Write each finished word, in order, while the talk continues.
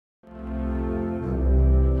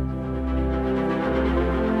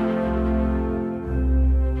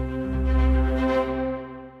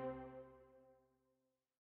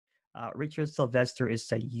Richard Sylvester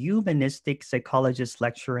is a humanistic psychologist,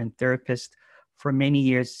 lecturer, and therapist. For many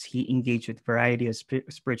years, he engaged with a variety of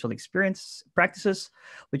spiritual experience practices,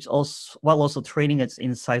 which also, while also training in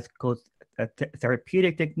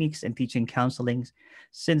psychotherapeutic techniques and teaching counseling.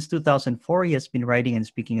 Since 2004, he has been writing and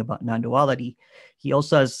speaking about non-duality. He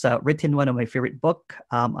also has written one of my favorite book,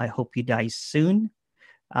 I Hope You Die Soon.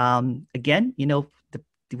 Again, you know,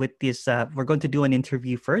 with this, we're going to do an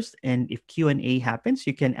interview first, and if Q&A happens,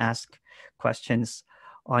 you can ask questions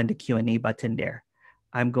on the Q&A button there.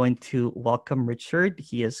 I'm going to welcome Richard.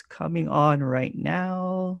 He is coming on right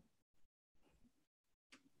now.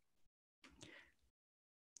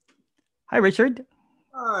 Hi, Richard.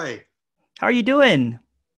 Hi. How are you doing?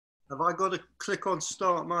 Have I got to click on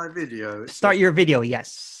start my video? Start your video,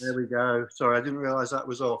 yes. There we go. Sorry, I didn't realize that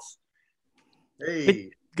was off.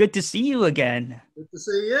 Hey. Good to see you again. Good to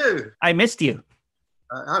see you. I missed you.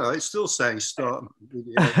 Hello, it's still saying start my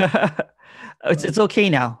video. It's okay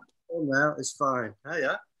now. Oh, now it's fine. Hey,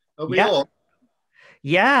 yeah. Are we on?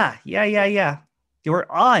 Yeah. You were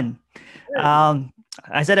on.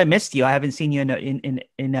 I said I missed you. I haven't seen you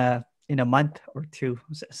in a month or two.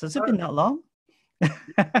 So has it been that long?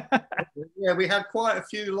 Yeah, we had quite a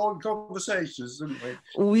few long conversations, didn't we?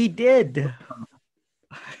 We did.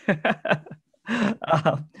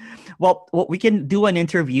 Well, we can do an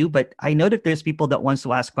interview, but I know that there's people that wants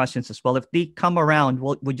to ask questions as well. If they come around,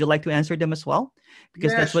 would you like to answer them as well?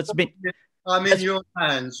 Because that's what's been. I'm in your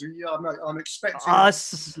hands. I'm expecting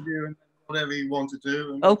us to do whatever you want to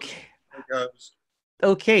do. And okay. It goes.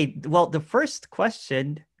 Okay. Well, the first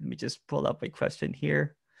question. Let me just pull up a question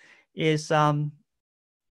here. Is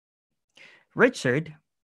Richard,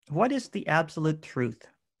 what is the absolute truth?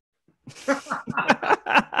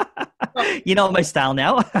 You know my style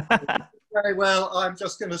now. Very well. I'm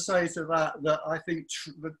just going to say to that I think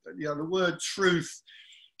the word truth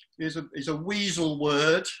is a weasel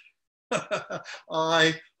word.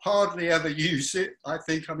 I hardly ever use it. I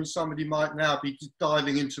mean, somebody might now be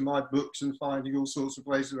diving into my books and finding all sorts of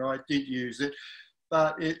places where I did use it.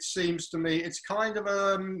 But it seems to me it's kind of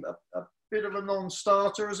a bit of a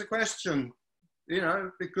non-starter as a question, you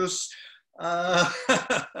know, because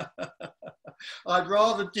I'd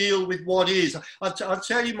rather deal with what is. I'll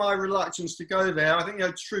tell you my reluctance to go there. I think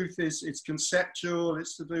truth it's conceptual,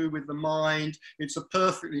 it's to do with the mind. It's a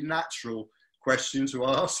perfectly natural question to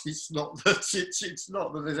ask. It's not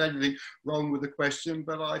that there's anything wrong with the question,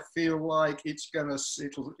 but I feel like it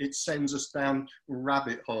sends us down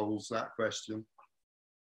rabbit holes, that question.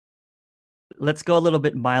 Let's go a little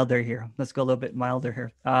bit milder here.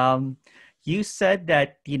 You said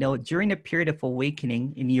that, you know, during a period of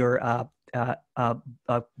awakening in your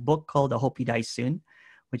book called I Hope You Die Soon,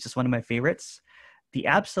 which is one of my favorites, the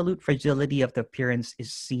absolute fragility of the appearance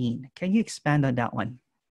is seen. Can you expand on that one?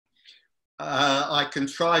 I can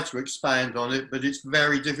try to expand on it, but it's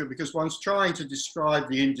very difficult because one's trying to describe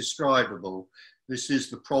the indescribable. This is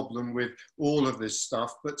the problem with all of this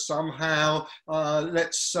stuff. But somehow,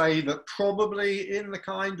 let's say that probably in the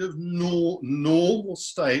kind of normal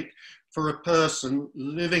state for a person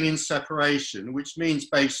living in separation, which means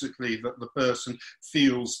basically that the person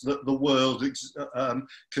feels that the world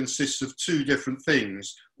consists of two different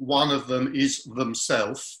things. One of them is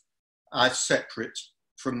themselves as separate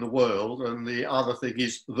from the world, and the other thing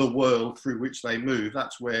is the world through which they move.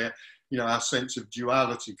 That's where, you know, our sense of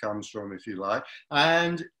duality comes from, if you like.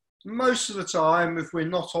 And most of the time, if we're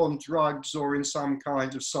not on drugs or in some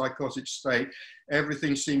kind of psychotic state,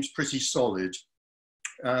 everything seems pretty solid.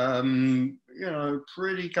 You know,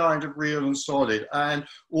 pretty kind of real and solid. And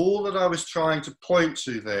all that I was trying to point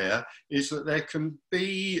to there is that there can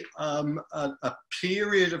be a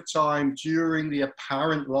period of time during the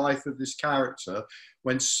apparent life of this character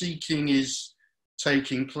when seeking is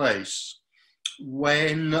taking place,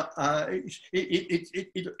 when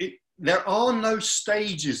there are no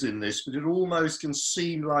stages in this, but it almost can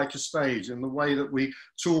seem like a stage, and the way that we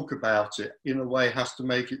talk about it in a way has to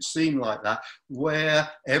make it seem like that, where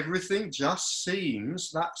everything just seems,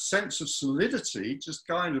 that sense of solidity just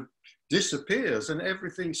kind of disappears and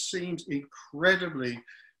everything seems incredibly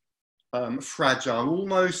fragile,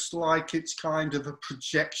 almost like it's kind of a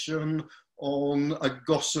projection on a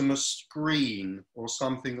gossamer screen or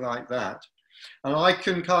something like that. And I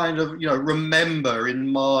can kind of, you know, remember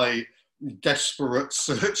in my desperate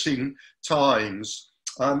searching times,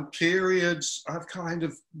 periods of kind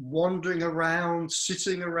of wandering around,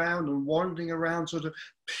 sitting around and wandering around, sort of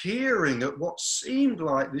peering at what seemed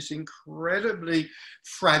like this incredibly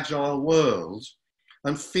fragile world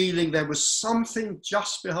and feeling there was something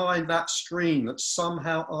just behind that screen that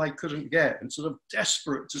somehow I couldn't get, and sort of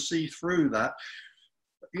desperate to see through that.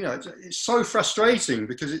 you know, it's so frustrating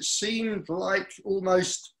because it seemed like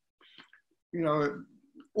almost, you know,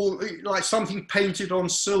 like something painted on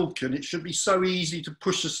silk, and it should be so easy to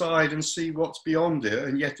push aside and see what's beyond it,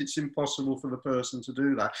 and yet it's impossible for the person to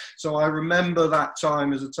do that. So I remember that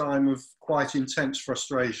time as a time of quite intense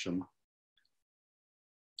frustration.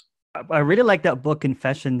 I really like that book,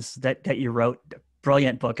 Confessions, that you wrote.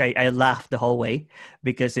 Brilliant book. I laughed the whole way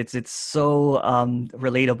because it's so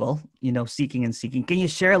relatable, you know, seeking and seeking. Can you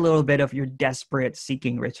share a little bit of your desperate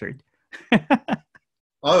seeking, Richard?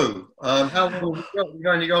 Oh, how long have we got? We've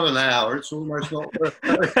only got an hour. It's almost not worth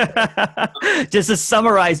it. Just a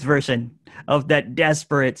summarized version of that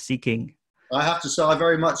desperate seeking. I have to say, I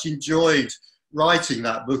very much enjoyed writing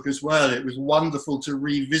that book as well. It was wonderful to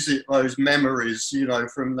revisit those memories, you know,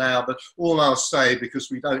 from now. But all I'll say, because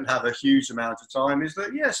we don't have a huge amount of time, is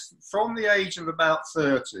that yes, from the age of about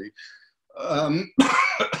 30,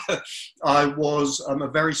 I was a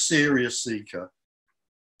very serious seeker.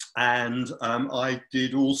 And I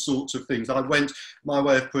did all sorts of things. My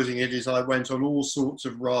way of putting it is I went on all sorts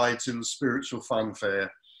of rides in the spiritual fun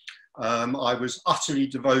fair. I was utterly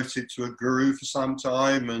devoted to a guru for some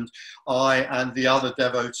time, and I and the other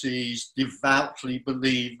devotees devoutly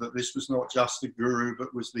believed that this was not just a guru,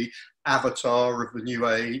 but was the avatar of the New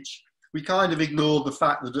Age. We kind of ignored the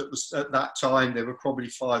fact that at that time there were probably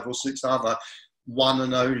 5 or 6 other one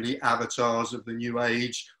and only avatars of the New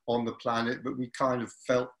Age on the planet, but we kind of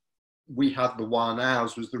felt we had the one,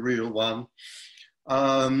 ours was the real one.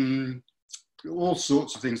 All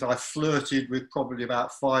sorts of things. I flirted with probably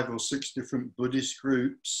about 5 or 6 different Buddhist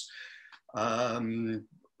groups. There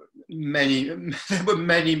were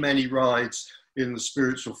many rides in the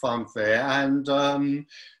spiritual fun fair, and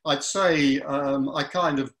I'd say I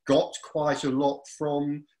kind of got quite a lot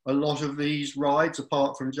from a lot of these rides,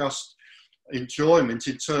 apart from just enjoyment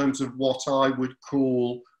in terms of what I would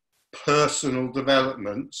call personal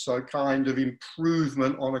development, so kind of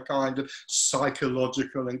improvement on a kind of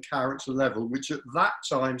psychological and character level, which at that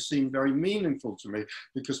time seemed very meaningful to me,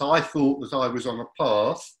 because I thought that I was on a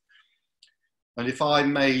path, and if I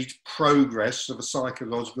made progress of a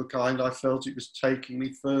psychological kind, I felt it was taking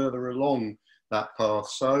me further along that path.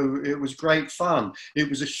 So it was great fun. It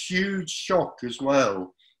was a huge shock as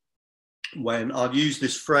well when, I'll use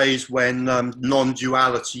this phrase, when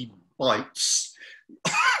non-duality bites.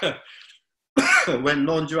 When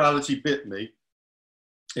non-duality bit me,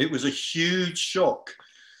 it was a huge shock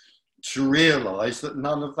to realise that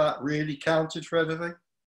none of that really counted for anything.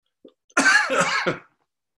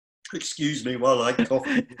 Excuse me while I cough.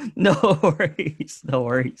 No worries, no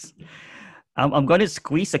worries. I'm going to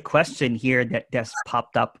squeeze a question here that just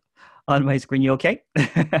popped up on my screen. You okay?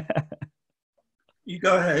 You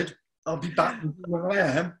go ahead. I'll be back where I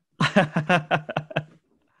am.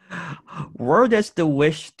 Where does the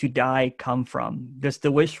wish to die come from? Does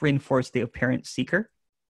the wish reinforce the apparent seeker?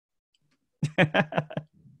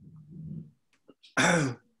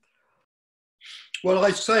 Well,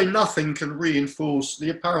 I say nothing can reinforce. The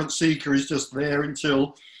apparent seeker is just there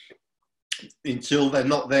until they're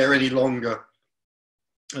not there any longer.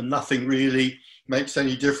 And nothing really makes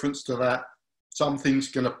any difference to that. Something's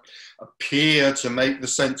going to appear to make the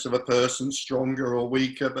sense of a person stronger or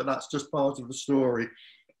weaker, but that's just part of the story.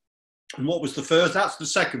 And what was the first? That's the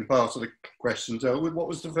second part of the question dealt with. What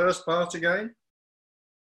was the first part again?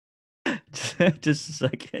 Just a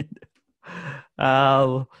second.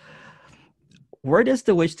 Where does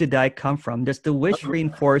the wish to die come from? Does the wish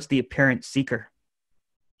reinforce the apparent seeker?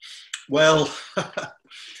 Well,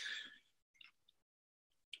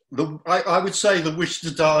 I would say the wish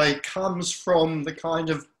to die comes from the kind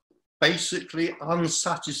of basically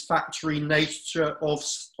unsatisfactory nature of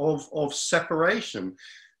separation.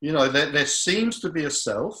 You know, there seems to be a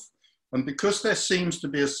self, and because there seems to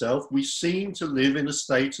be a self, we seem to live in a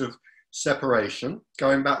state of separation.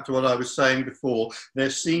 Going back to what I was saying before, there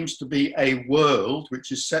seems to be a world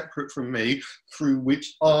which is separate from me, through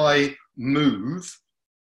which I move,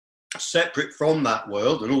 separate from that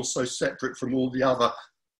world, and also separate from all the other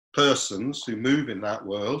persons who move in that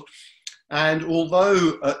world. And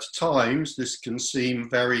although at times this can seem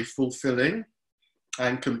very fulfilling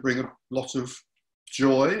and can bring a lot of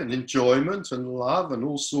joy and enjoyment and love and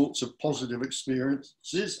all sorts of positive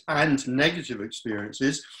experiences and negative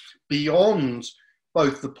experiences, beyond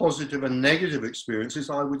both the positive and negative experiences,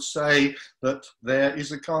 I would say that there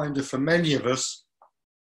is a kind of, for many of us,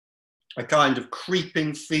 a kind of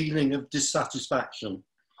creeping feeling of dissatisfaction,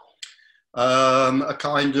 a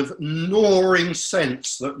kind of gnawing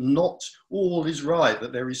sense that not all is right,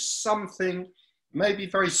 that there is something maybe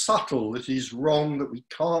very subtle that is wrong, that we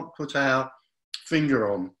can't put our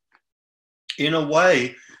finger on. in a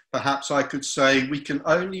way, perhaps I could say we can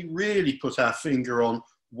only really put our finger on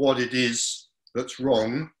what it is that's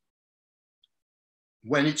wrong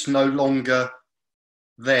when it's no longer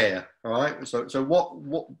there, all right? So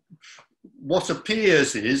what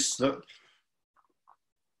appears is that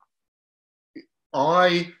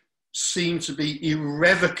I seem to be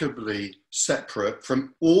irrevocably separate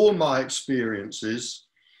from all my experiences,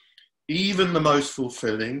 even the most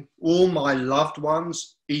fulfilling, all my loved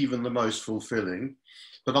ones, even the most fulfilling.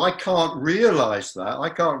 But I can't realize that. I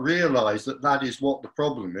can't realize that that is what the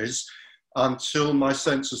problem is until my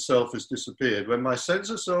sense of self has disappeared. When my sense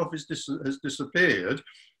of self has disappeared,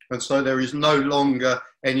 and so there is no longer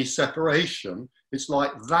any separation, it's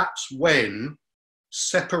like that's when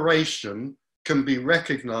separation can be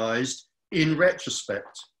recognized in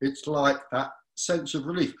retrospect. It's like that sense of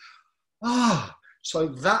relief. So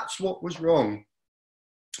that's what was wrong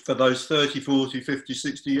for those 30, 40, 50,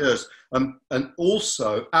 60 years. And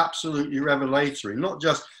also absolutely revelatory, not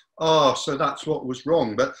just, so that's what was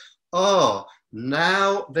wrong, but,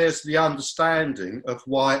 now there's the understanding of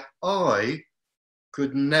why I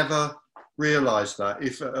could never realize that.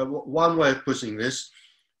 If one way of putting this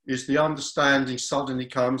is the understanding suddenly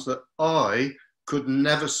comes that I could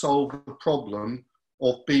never solve the problem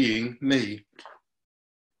of being me.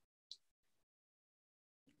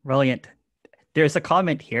 Brilliant. There's a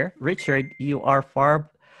comment here. Richard, you are far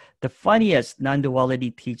the funniest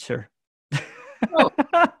non-duality teacher. Oh,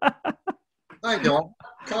 thank you.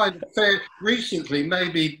 Kind of recently,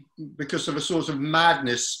 maybe because of a sort of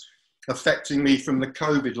madness affecting me from the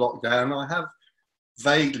COVID lockdown, I have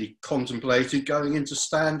vaguely contemplated going into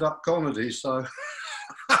stand-up comedy. So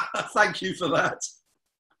thank you for that.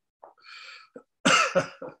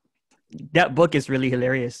 That book is really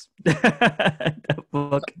hilarious. That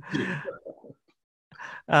book.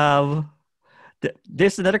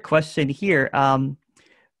 There's another question here.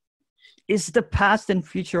 Is the past and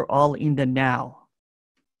future all in the now?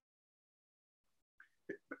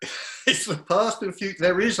 It's the past and future.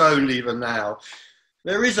 There is only the now.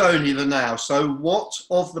 There is only the now. So what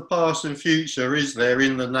of the past and future is there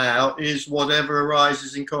in the now is whatever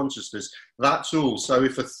arises in consciousness. That's all. So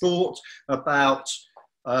if a thought about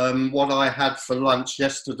what I had for lunch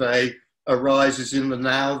yesterday arises in the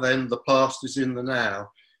now, then the past is in the now.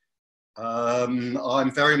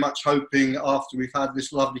 I'm very much hoping, after we've had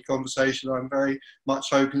this lovely conversation, I'm very much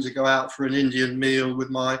hoping to go out for an Indian meal with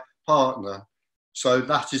my partner. So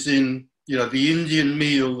that is in, you know, the Indian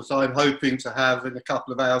meal that I'm hoping to have in a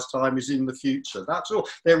couple of hours' time is in the future. That's all.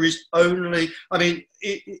 There is only, I mean,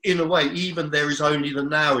 in a way, even there is only the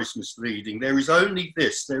now is misleading. There is only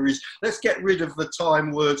this. There is, let's get rid of the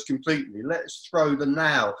time words completely. Let's throw the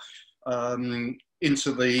now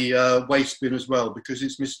into the waste bin as well, because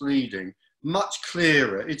it's misleading. Much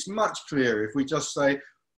clearer. It's much clearer if we just say,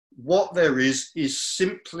 what there is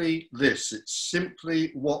simply this. It's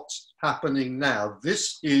simply what's happening now.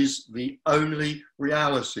 This is the only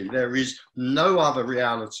reality. There is no other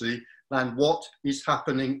reality than what is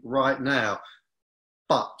happening right now.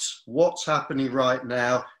 But what's happening right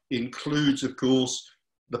now includes, of course,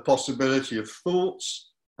 the possibility of thoughts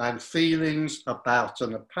and feelings about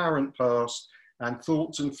an apparent past and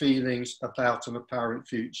thoughts and feelings about an apparent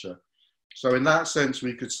future. So in that sense,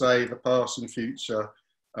 we could say the past and future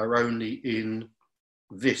are only in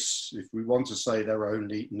this. If we want to say they're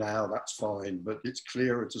only now, that's fine, but it's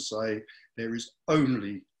clearer to say there is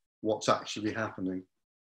only what's actually happening.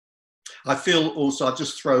 I feel also, I'll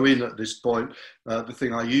just throw in at this point, the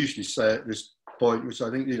thing I usually say at this point, which I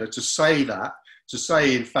think, you know, to say that, to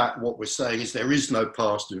say in fact what we're saying is there is no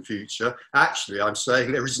past and future. Actually, I'm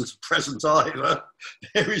saying there isn't a present either.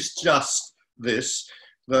 There is just this,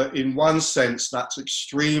 that in one sense, that's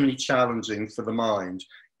extremely challenging for the mind.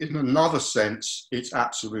 In another sense, it's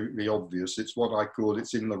absolutely obvious. It's what I call,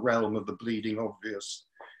 it's in the realm of the bleeding obvious,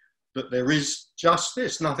 that there is just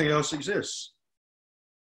this, nothing else exists.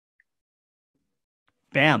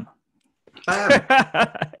 Bam. Bam.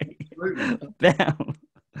 Bam.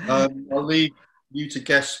 I'll leave you to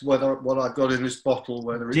guess what I've got in this bottle,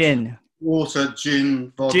 whether it's Gin. Water,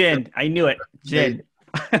 gin, vodka. Gin. I knew it. Gin.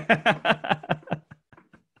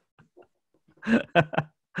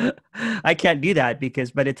 I can't do that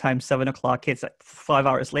because by the time 7 o'clock hits, like 5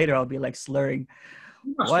 hours later, I'll be like slurring.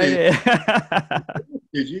 Dude,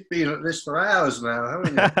 you've been at this for hours now,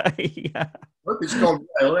 haven't you? Yeah. Hope it's gone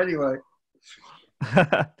well anyway.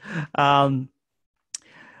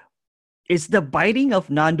 Is the biting of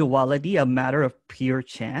non-duality a matter of pure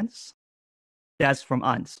chance? That's from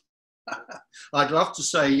Ans. I'd love to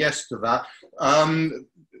say yes to that.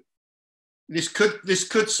 this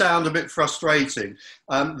could sound a bit frustrating.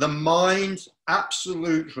 The mind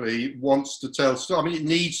absolutely wants to tell stories. I mean, it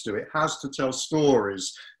needs to. It has to tell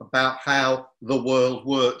stories about how the world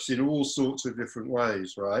works in all sorts of different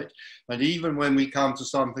ways, right? And even when we come to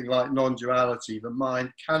something like non-duality, the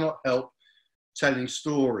mind cannot help telling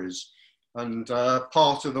stories. And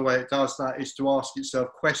part of the way it does that is to ask itself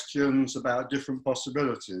questions about different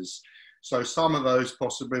possibilities. So some of those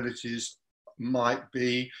possibilities might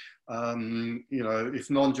be, you know, if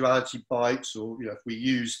non-duality bites, or, you know, if we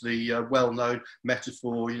use the well-known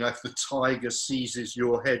metaphor, you know, if the tiger seizes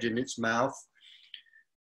your head in its mouth,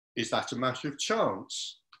 is that a matter of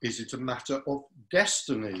chance? Is it a matter of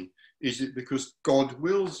destiny? Is it because God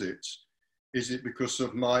wills it? Is it because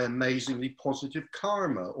of my amazingly positive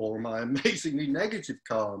karma, or my amazingly negative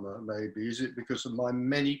karma, maybe? Is it because of my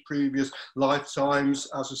many previous lifetimes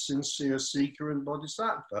as a sincere seeker and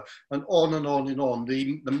bodhisattva? And on and on and on.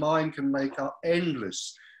 The mind can make up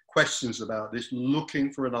endless questions about this,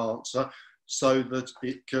 looking for an answer so that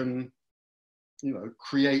it can, you know,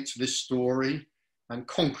 create this story and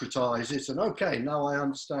concretize it. And okay, now I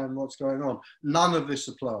understand what's going on. None of this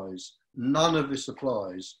applies. None of this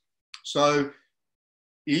applies. So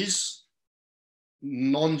is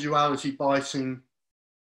non-duality biting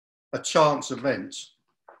a chance event?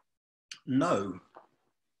 No.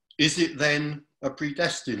 Is it then a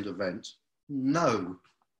predestined event? No.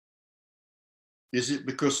 Is it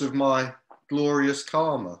because of my glorious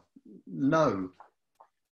karma? No.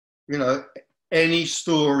 You know, any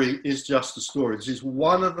story is just a story. This is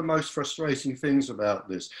one of the most frustrating things about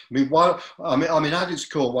this. I mean, at its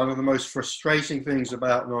core, one of the most frustrating things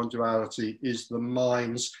about non-duality is the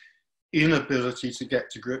mind's inability to get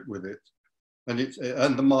to grip with it, and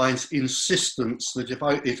the mind's insistence that if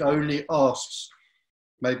it only asks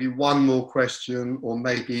maybe one more question, or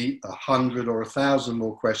maybe 100 or 1,000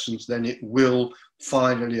 more questions, then it will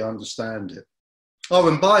finally understand it. Oh,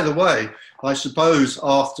 and by the way, I suppose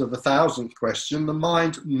after the 1,000th question, the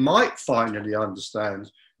mind might finally understand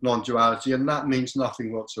non-duality, and that means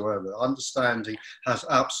nothing whatsoever. Understanding has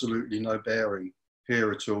absolutely no bearing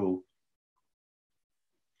here at all.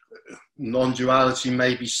 Non-duality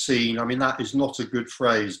may be seen, I mean, that is not a good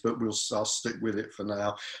phrase, but I'll stick with it for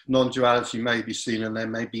now. Non-duality may be seen, and there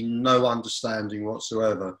may be no understanding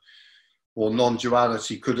whatsoever. Or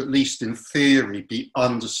non-duality could, at least in theory, be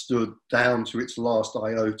understood down to its last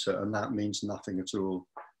iota, and that means nothing at all.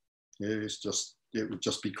 It would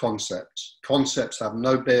just be concepts. Concepts have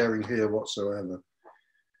no bearing here whatsoever.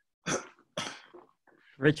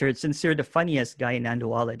 Richard, since you're the funniest guy in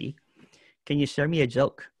Non-duality, can you share me a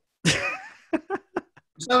joke?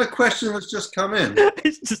 Is that a question that's just come in?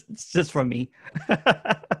 It's just from me.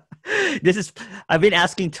 I've been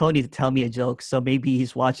asking Tony to tell me a joke, so maybe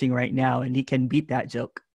he's watching right now and he can beat that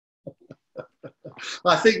joke.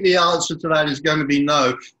 I think the answer to that is going to be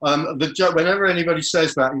no. The joke, whenever anybody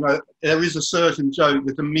says that, you know, there is a certain joke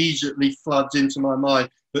that immediately floods into my mind,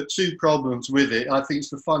 but two problems with it. I think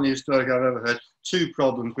it's the funniest joke I've ever heard. Two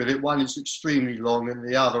problems with it. One, it's extremely long, and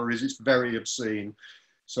the other is it's very obscene.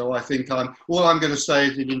 So I think all I'm going to say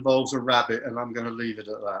is it involves a rabbit, and I'm going to leave it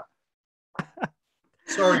at that.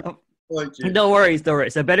 Sorry. No worries, no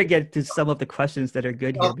worries. I better get to some of the questions that are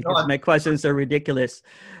good here, because my questions are ridiculous.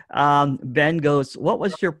 Ben goes, what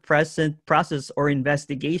was your present process or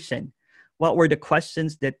investigation? What were the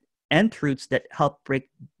questions and truths that helped break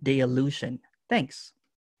the illusion? Thanks.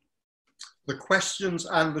 The questions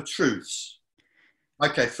and the truths.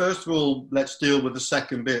 Okay, first of all, let's deal with the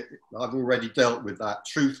second bit. I've already dealt with that.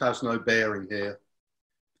 Truth has no bearing here.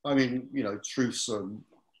 I mean, you know, truths are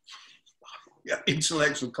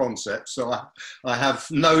intellectual concepts, so I have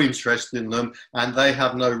no interest in them, and they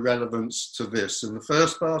have no relevance to this. And the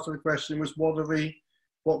first part of the question was, what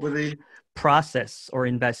were the process or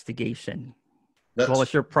investigation? What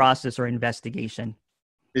was your process or investigation?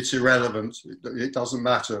 It's irrelevant. It doesn't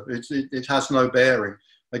matter. It has no bearing.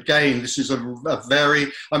 Again, this is a very,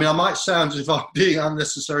 I mean, I might sound as if I'm being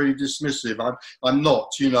unnecessarily dismissive. I'm not,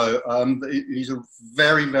 you know. These are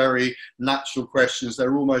very, very natural questions.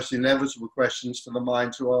 They're almost inevitable questions for the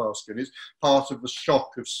mind to ask. And it's part of the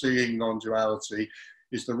shock of seeing non-duality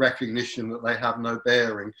is the recognition that they have no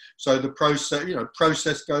bearing. So the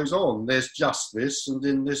process goes on. There's justice, and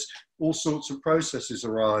in this, all sorts of processes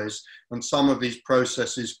arise. And some of these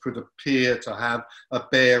processes could appear to have a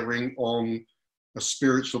bearing on a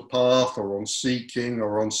spiritual path, or on seeking,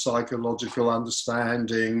 or on psychological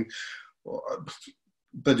understanding,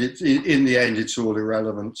 but in the end, it's all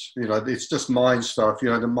irrelevant. You know, it's just mind stuff. You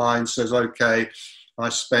know, the mind says, okay, I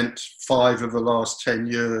spent 5 of the last 10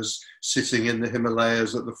 years sitting in the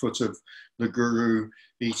Himalayas at the foot of the Guru,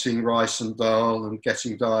 eating rice and dal and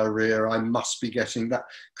getting diarrhea. I must be getting that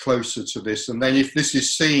closer to this. And then if this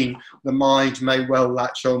is seen, the mind may well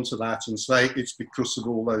latch onto that and say it's because of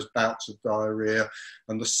all those bouts of diarrhea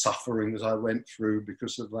and the suffering that I went through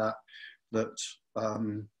because of that, that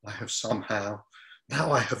I have somehow,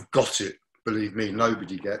 now I have got it. Believe me,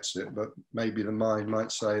 nobody gets it, but maybe the mind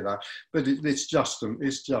might say that. But it's just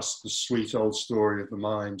the sweet old story of the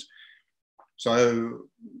mind. So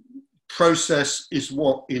process is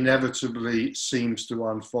what inevitably seems to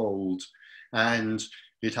unfold, and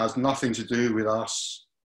it has nothing to do with us,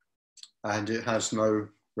 and it has no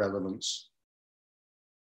relevance.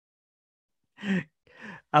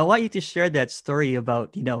 I want you to share that story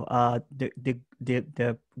about, you know,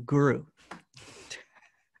 the guru.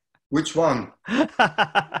 Which one?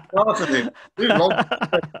 Part of it.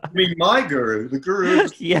 I mean, my guru, the guru.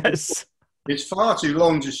 Yes. It's far too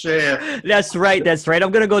long to share. That's right. That's right.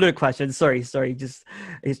 I'm gonna go to the question. Sorry.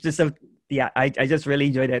 It's just a yeah. I just really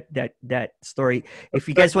enjoyed that story. If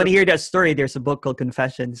you guys want to hear that story, there's a book called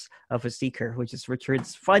Confessions of a Seeker, which is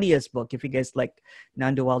Richard's funniest book. If you guys like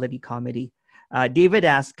non-duality comedy. David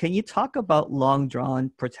asks, can you talk about long drawn,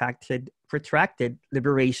 protracted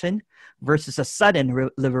liberation versus a sudden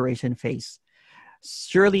liberation phase?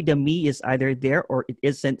 Surely the me is either there or it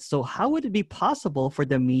isn't. So how would it be possible for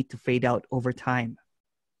the me to fade out over time?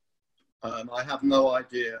 I have no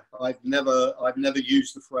idea. I've never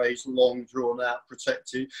used the phrase long drawn out,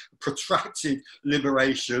 protracted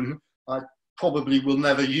liberation. I probably will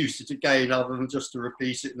never use it again other than just to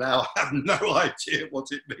repeat it now. I have no idea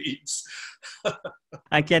what it means.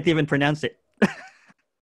 I can't even pronounce it.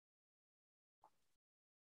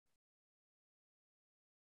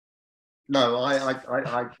 No, I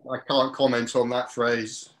can't comment on that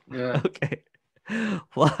phrase. Yeah. Okay.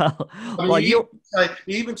 Well, I mean,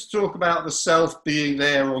 even to talk about the self being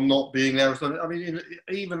there or not being there, I mean,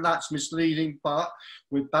 even that's misleading, but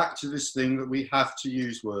we're back to this thing that we have to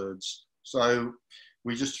use words. So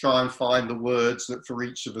we just try and find the words that for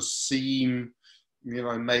each of us seem, you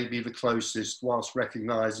know, maybe the closest, whilst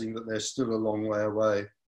recognizing that they're still a long way away.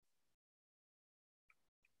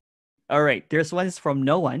 All right. There's one from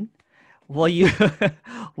no one. While you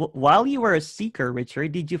were a seeker,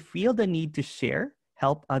 Richard, did you feel the need to share,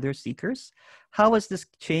 help other seekers? How has this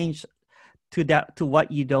changed to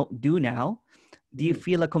what you don't do now? Do you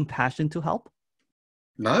feel a compassion to help?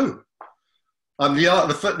 No.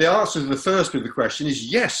 The answer to the first bit of the question is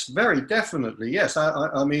yes, very definitely, yes.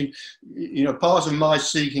 I mean, you know, part of my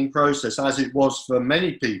seeking process, as it was for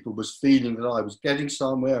many people, was feeling that I was getting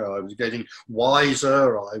somewhere, I was getting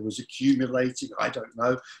wiser, I was accumulating, I don't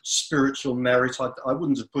know, spiritual merit. I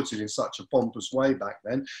wouldn't have put it in such a pompous way back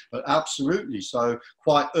then, but absolutely. So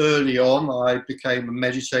quite early on, I became a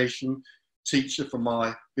meditation teacher for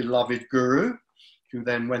my beloved guru, who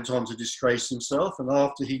then went on to disgrace himself. And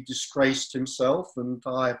after he disgraced himself and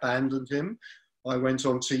I abandoned him, I went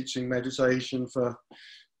on teaching meditation for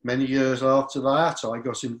many years after that. I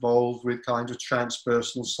got involved with kind of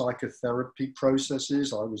transpersonal psychotherapy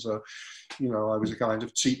processes. I was a kind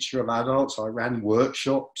of teacher of adults. I ran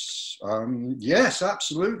workshops. Yes,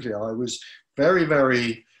 absolutely. I was very,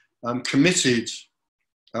 very committed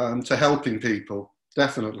to helping people,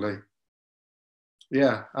 definitely.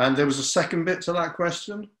 Yeah, and there was a second bit to that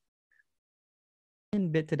question.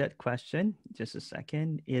 Second bit to that question, just a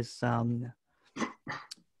second, is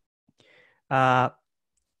how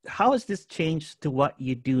has this changed to what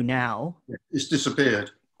you do now? It's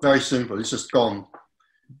disappeared. Very simple. It's just gone.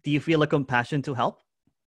 Do you feel a compassion to help?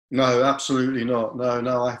 No, absolutely not.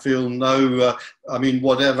 No. I feel no. I mean,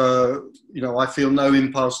 whatever, you know, I feel no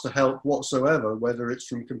impulse to help whatsoever, whether it's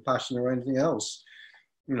from compassion or anything else.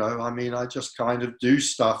 You know, I mean, I just kind of do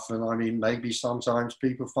stuff, and I mean, maybe sometimes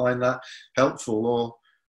people find that helpful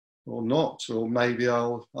or not, or maybe I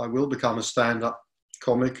will become a stand-up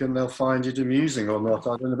comic and they'll find it amusing or not.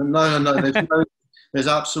 I don't know. No. There's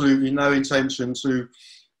absolutely no intention to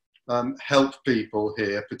help people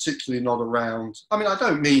here, particularly not around. I mean, I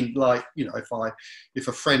don't mean like, you know, if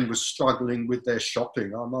a friend was struggling with their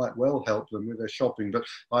shopping, I might well help them with their shopping, but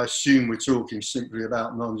I assume we're talking simply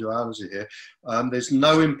about non-duality here. There's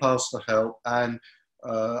no impulse to help, and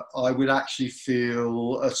I would actually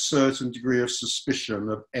feel a certain degree of suspicion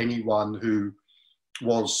of anyone who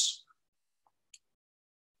was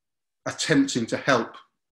attempting to help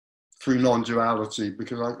through non-duality,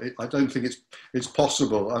 because I don't think it's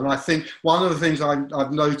possible. And I think one of the things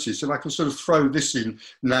I've noticed, and I can sort of throw this in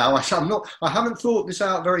now, I haven't thought this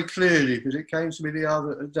out very clearly, but it came to me the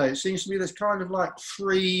other day. It seems to me there's kind of like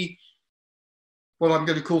three what I'm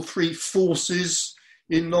going to call three forces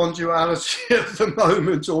in non-duality at the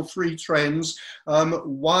moment, or three trends.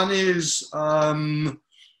 One is the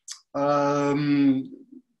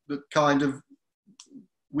kind of,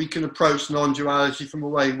 we can approach non-duality from a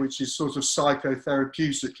way which is sort of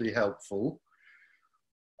psychotherapeutically helpful,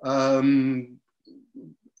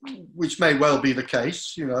 which may well be the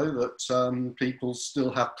case, you know, that people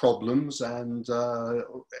still have problems, and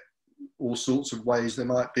all sorts of ways they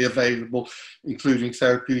might be available, including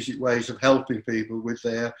therapeutic ways of helping people with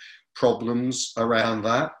their problems around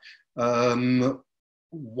that.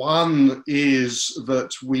 One is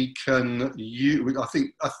that we can use, I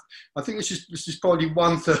think this is probably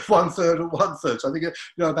one third or one third. So I think, you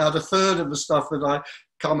know, about a third of the stuff that I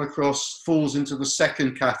come across falls into the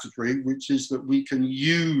second category, which is that we can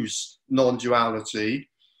use non-duality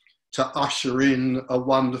to usher in a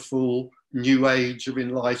wonderful new age of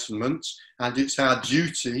enlightenment, and it's our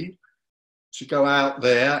duty to go out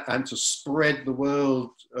there and to spread the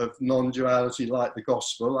world of non-duality like the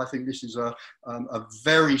gospel. I think this is a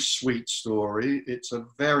very sweet story. It's a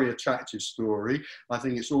very attractive story. I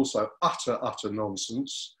think it's also utter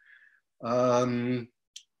nonsense.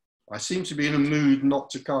 I seem to be in a mood not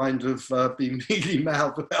to kind of be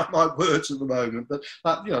mealy-mouthed about my words at the moment, but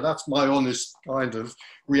that, you know, that's my honest kind of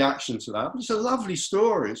reaction to that. But it's a lovely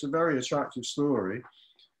story. It's a very attractive story.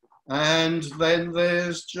 And then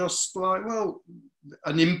there's just like, well,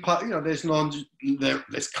 an impact, you know, there's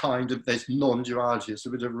non-duality. It's a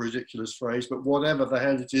bit of a ridiculous phrase, but whatever the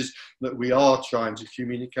hell it is that we are trying to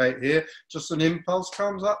communicate here, just an impulse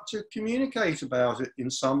comes up to communicate about it in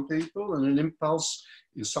some people, and an impulse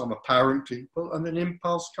in some apparent people, and an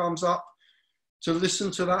impulse comes up to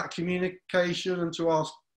listen to that communication and to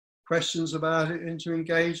ask questions about it and to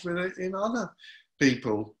engage with it in other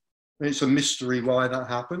people. It's a mystery why that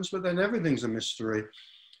happens, but then everything's a mystery.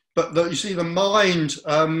 But you see, the mind,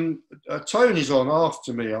 Tony's on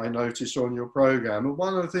after me, I noticed on your program, and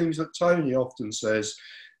one of the things that Tony often says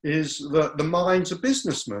is that the mind's a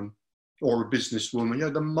businessman or a businesswoman. You know,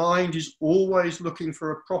 the mind is always looking for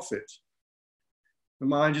a profit. The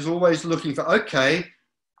mind is always looking for, okay,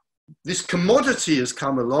 this commodity has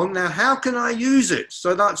come along, now how can I use it?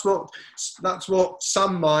 So that's what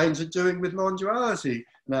some minds are doing with non-duality.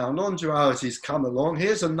 Now non-duality's come along,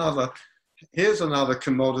 here's another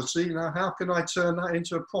commodity, now how can I turn that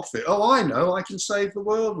into a profit? Oh, I know, I can save the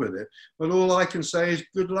world with it, but all I can say is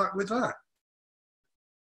good luck with that.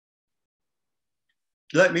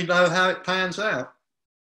 Let me know how it pans out.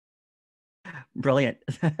 Brilliant.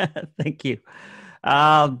 Thank you.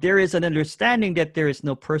 There is an understanding that there is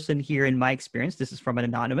no person here, in my experience, this is from an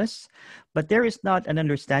anonymous, but there is not an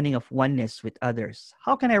understanding of oneness with others.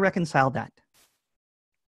 How can I reconcile that?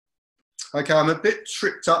 Okay, I'm a bit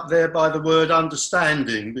tripped up there by the word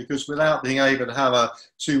understanding, because without being able to have a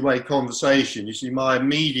two-way conversation, you see, my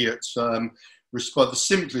immediate response, the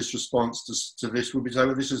simplest response to this would be to say,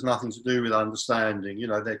 well, this has nothing to do with understanding. You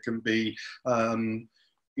know, there can be, you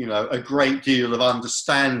know, a great deal of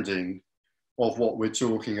understanding of what we're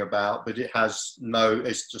talking about, but it has no,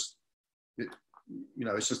 it's just, you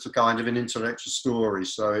know, it's just a kind of an intellectual story,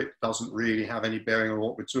 so it doesn't really have any bearing on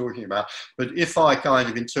what we're talking about. But if I kind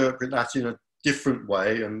of interpret that in a different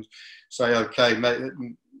way and say, okay,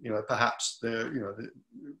 you know, perhaps they're, you know,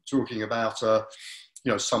 talking about,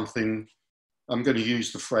 you know, something, I'm going to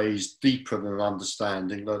use the phrase deeper than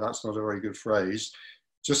understanding, though that's not a very good phrase.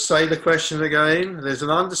 Just say the question again. There's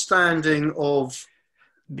an understanding of...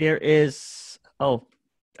 There is,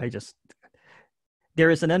 there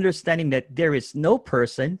is an understanding that there is no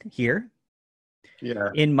person here,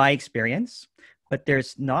 in my experience, but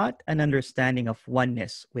there's not an understanding of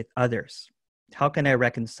oneness with others. How can I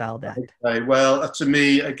reconcile that? Okay, well, to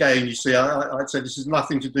me, again, you see, I'd say this has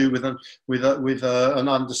nothing to do with an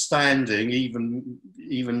understanding,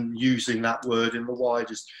 even using that word in the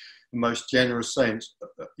widest, most generous sense,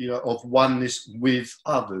 you know, of oneness with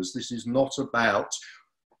others. This is not about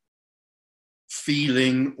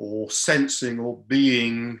feeling or sensing or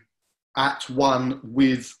being at one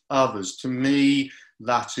with others. To me,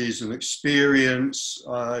 that is an experience.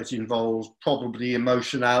 It involves probably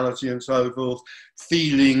emotionality and so forth.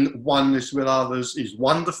 Feeling oneness with others is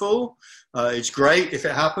wonderful. It's great if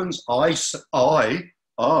it happens. I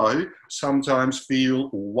sometimes feel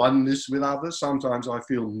oneness with others. Sometimes I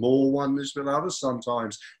feel more oneness with others.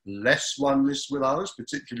 Sometimes less oneness with others,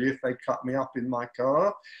 particularly if they cut me up in my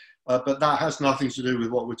car. But that has nothing to do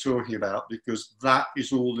with what we're talking about, because that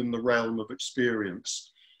is all in the realm of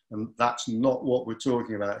experience. And that's not what we're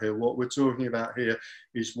talking about here. What we're talking about here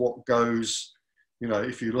is what goes, you know,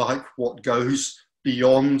 if you like, what goes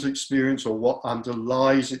beyond experience or what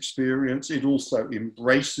underlies experience. It also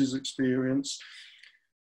embraces experience,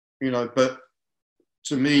 you know, but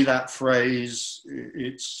to me that phrase,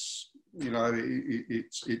 it's, you know,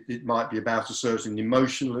 it might be about a certain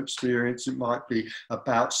emotional experience, it might be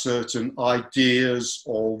about certain ideas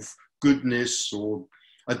of goodness or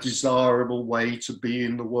a desirable way to be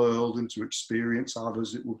in the world and to experience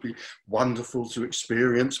others. It would be wonderful to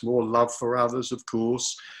experience more love for others, of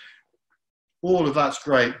course. All of that's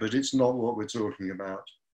great, but it's not what we're talking about.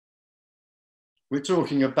 We're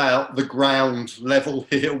talking about the ground level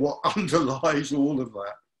here, what underlies all of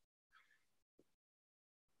that.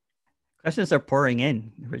 Questions are pouring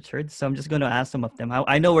in, Richard. So I'm just going to ask some of them.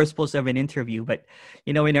 I know we're supposed to have an interview, but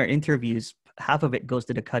you know, in our interviews, half of it goes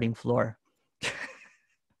to the cutting floor.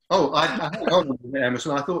 Oh, hang on a minute,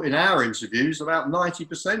 Emerson. I thought in our interviews, about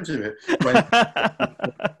 90% of it went,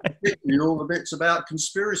 particularly all the bits about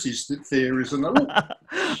conspiracy theories and all.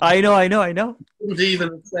 I know. I wouldn't even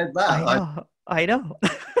have said that. I know.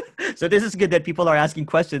 So this is good that people are asking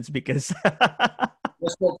questions, because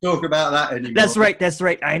let's not talk about that anymore. That's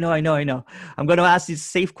right. I know. I'm going to ask these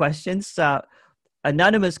safe questions.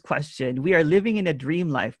 Anonymous question. We are living in a dream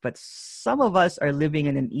life, but some of us are living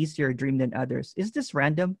in an easier dream than others. Is this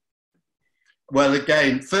random? Well,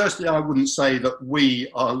 again, firstly, I wouldn't say that we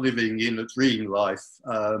are living in a dream life.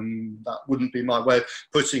 That wouldn't be my way of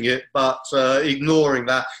putting it. But ignoring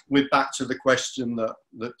that, we're back to the question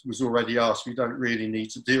that was already asked. We don't really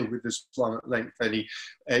need to deal with this one at length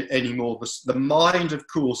anymore. The mind, of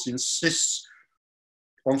course, insists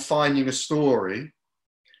on finding a story.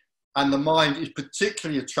 And the mind is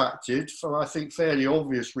particularly attracted, for I think fairly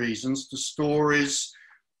obvious reasons, to stories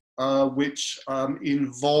which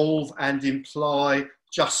involve and imply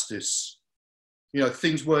justice. You know,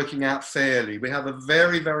 things working out fairly. We have a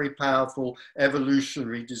very, very powerful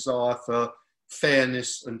evolutionary desire for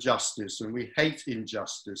fairness and justice, and we hate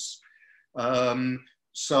injustice.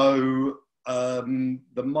 So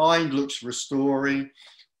the mind looks for a story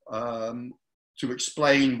to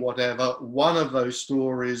explain whatever. One of those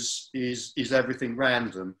stories is everything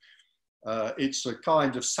random. It's a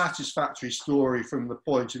kind of satisfactory story from the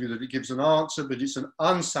point of view that it gives an answer, but it's an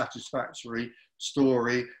unsatisfactory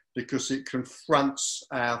story because it confronts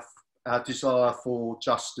our desire for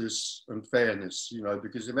justice and fairness, you know,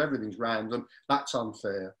 because if everything's random, that's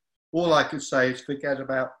unfair. All I could say is forget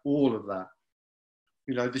about all of that.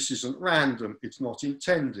 You know, this isn't random, it's not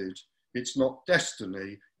intended, it's not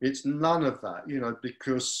destiny, it's none of that, you know,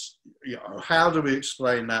 because, you know, how do we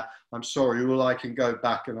explain that? I'm sorry, all I can go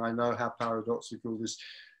back, and I know how paradoxical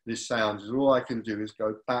this sounds, is all I can do is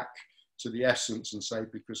go back to the essence and say,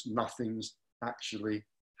 because nothing's actually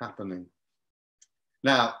happening.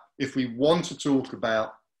 Now, if we want to talk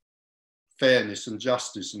about fairness and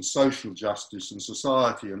justice and social justice and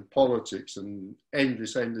society and politics and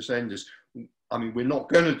endless, I mean, we're not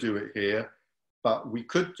going to do it here, but we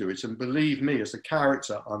could do it. And believe me, as a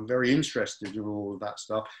character, I'm very interested in all of that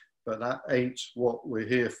stuff, but that ain't what we're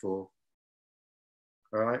here for.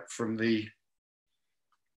 All right,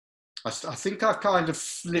 I think I've kind of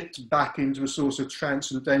flipped back into a sort of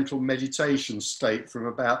transcendental meditation state from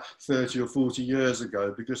about 30 or 40 years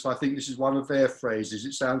ago, because I think this is one of their phrases.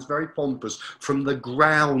 It sounds very pompous, from the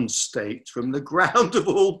ground state, from the ground of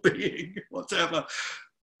all being, whatever.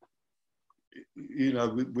 You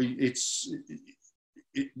know,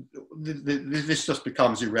 this just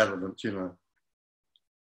becomes irrelevant, you know.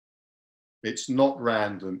 It's not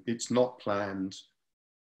random, it's not planned.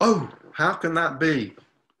 Oh, how can that be?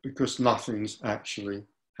 Because nothing's actually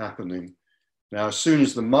happening. Now, as soon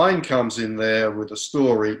as the mind comes in there with a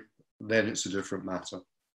story, then it's a different matter.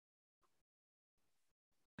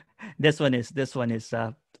 This one is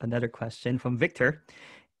another question from Victor.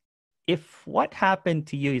 If what happened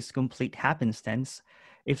to you is complete happenstance,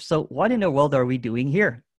 if so, what in the world are we doing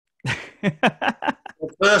here? Well,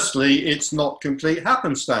 firstly, it's not complete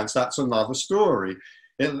happenstance. That's another story.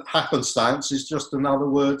 Happenstance is just another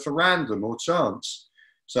word for random or chance.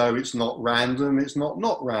 So it's not random, it's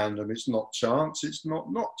not random, it's not chance, it's not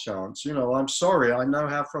chance. You know, I'm sorry, I know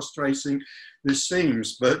how frustrating this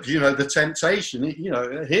seems, but, you know, the temptation, you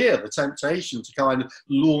know, here, the temptation to kind of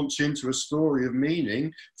launch into a story of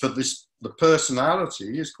meaning for the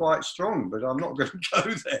personality is quite strong, but I'm not going to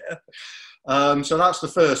go there. So that's the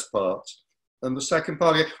first part. And the second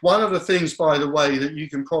part, one of the things, by the way, that you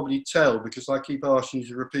can probably tell, because I keep asking you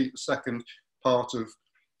to repeat the second part of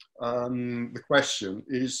the question,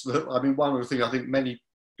 is that, I mean, one of the things I think many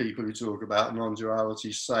people who talk about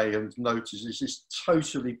non-duality say and notice is this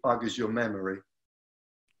totally buggers your memory.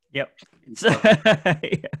 Yep. So, What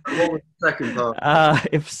was the second part?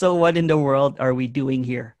 if so, what in the world are we doing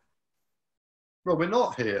here? Well, we're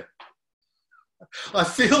not here. I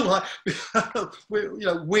feel like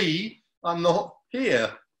we are not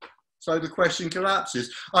here. So the question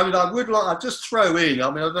collapses. I mean, I'd just throw in, I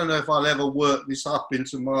mean, I don't know if I'll ever work this up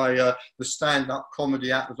into my, the stand-up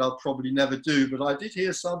comedy act that I'll probably never do, but I did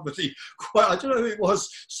hear somebody, I don't know who it was,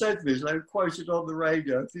 said this, they quoted on the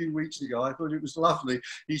radio a few weeks ago. I thought it was lovely.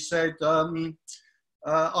 He said,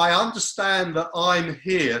 I understand that I'm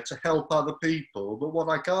here to help other people, but what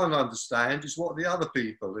I can't understand is what the other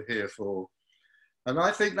people are here for. And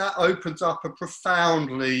I think that opens up a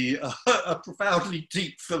profoundly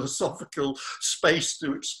deep philosophical space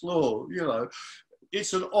to explore. You know,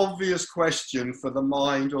 it's an obvious question for the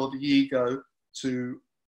mind or the ego to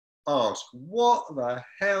ask, what the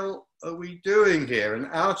hell are we doing here? And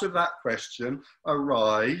out of that question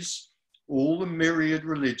arise all the myriad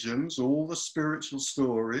religions, all the spiritual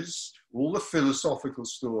stories, all the philosophical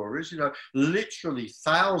stories, you know, literally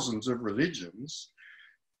thousands of religions,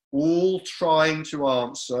 all trying to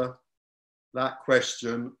answer that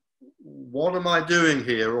question, what am I doing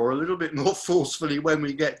here? Or a little bit more forcefully when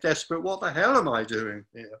we get desperate, what the hell am I doing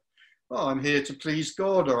here? Oh, I'm here to please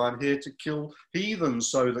God, or I'm here to kill heathens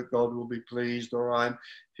so that God will be pleased, or I'm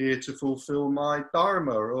here to fulfill my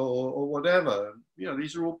dharma, or whatever. You know,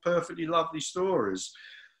 these are all perfectly lovely stories.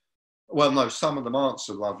 Well, no, some of them aren't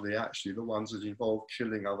so lovely, actually, the ones that involve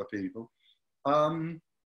killing other people.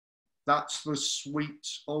 That's the sweet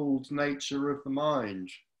old nature of the mind,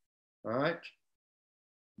 all right?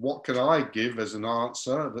 What can I give as an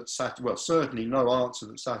answer that's, well, certainly no answer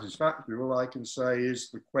that's satisfactory. All I can say is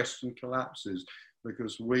the question collapses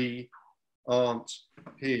because we aren't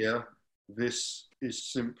here. This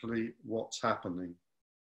is simply what's happening.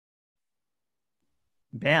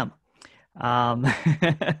 Bam. Art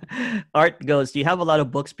goes, you have a lot of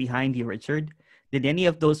books behind you, Richard. Did any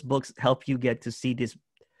of those books help you get to see this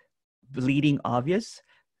bleeding obvious?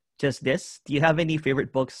 Just this? Do you have any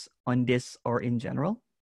favorite books on this or in general?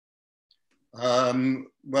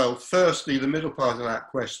 Well, firstly, the middle part of that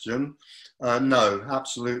question, no,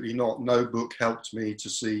 absolutely not. No book helped me to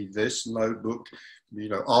see this. No book, you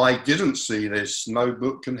know, I didn't see this. No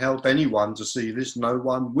book can help anyone to see this. No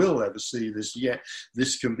one will ever see this yet.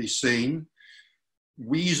 This can be seen.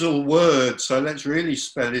 Weasel word, so let's really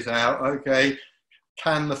spell it out. Okay,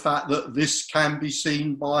 can the fact that this can be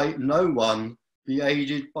seen by no one be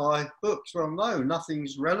aided by books? Well, no,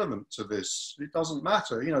 nothing's relevant to this. It doesn't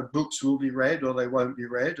matter. You know, books will be read or they won't be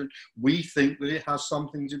read. And we think that it has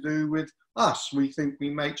something to do with us. We think we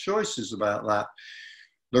make choices about that.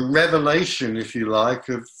 The revelation, if you like,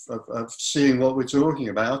 of seeing what we're talking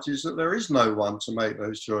about is that there is no one to make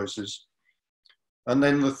those choices. And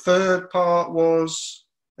then the third part was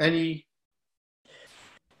any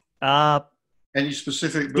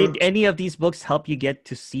specific books? Did any of these books help you get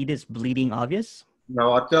to see this bleeding obvious?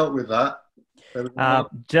 No, I've dealt with that.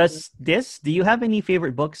 Just this? Do you have any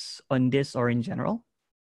favorite books on this or in general?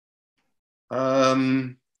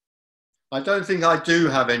 I don't think I do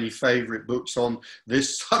have any favorite books on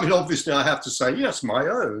this. I mean, obviously I have to say, yes, my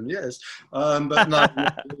own, yes. But no,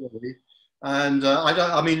 not really. And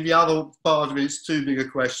I mean, the other part of it is too big a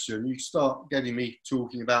question. You start getting me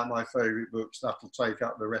talking about my favorite books, that'll take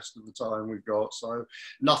up the rest of the time we've got. So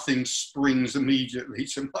nothing springs immediately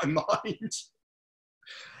to my mind.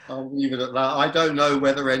 I'll leave it at that. I don't know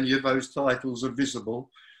whether any of those titles are visible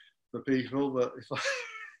for people, but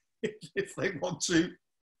if they want to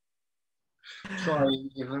try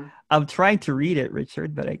and give them. I'm trying to read it,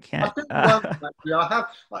 Richard, but I can't. I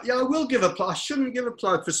will give a plug. I shouldn't give a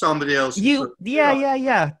plug for somebody else.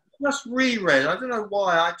 Yeah. Just reread. I don't know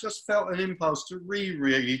why. I just felt an impulse to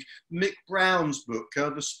reread Mick Brown's book,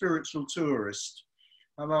 The Spiritual Tourist,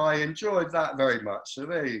 and I enjoyed that very much. So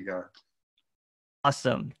there you go.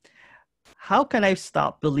 Awesome. How can I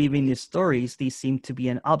stop believing these stories? These seem to be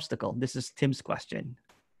an obstacle. This is Tim's question.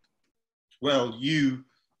 Well, you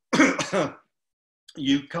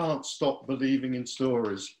can't stop believing in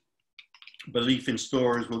stories. Belief in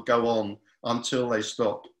stories will go on until they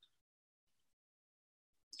stop.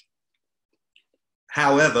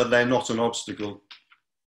 However, they're not an obstacle,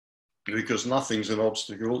 because nothing's an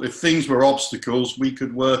obstacle. If things were obstacles, we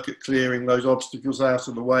could work at clearing those obstacles out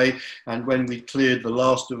of the way. And when we cleared the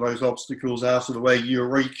last of those obstacles out of the way,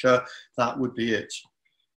 eureka, that would be it.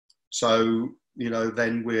 So, you know,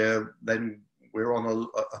 then we're on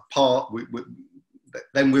a path,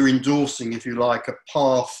 then we're endorsing, if you like, a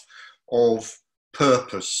path of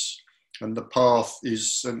purpose. And the path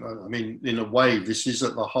is, I mean, in a way, this is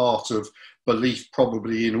at the heart of belief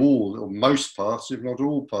probably in all or most paths, if not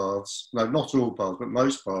all paths, no, not all paths, but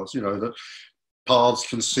most paths, you know, that paths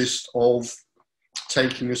consist of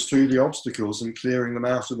taking us through the obstacles and clearing them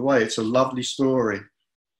out of the way. It's a lovely story.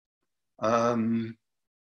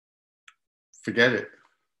 Forget it.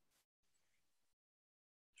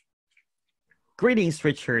 Greetings,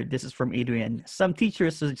 Richard. This is from Adrian. Some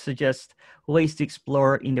teachers suggest ways to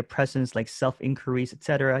explore in the presence, like self-inquiries,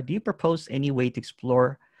 etc. Do you propose any way to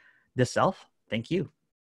explore the self? Thank you.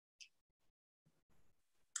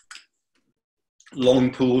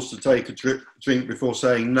 Long pause to take a drink before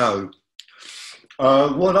saying no.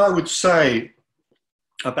 What I would say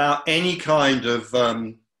about any kind of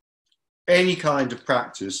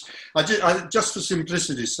practice, just for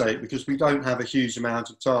simplicity's sake, because we don't have a huge amount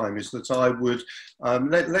of time, is that I would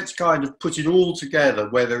let's kind of put it all together,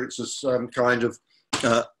 whether it's a kind of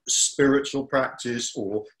spiritual practice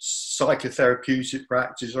or psychotherapeutic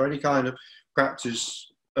practice or any kind of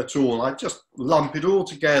practice at all. I just lump it all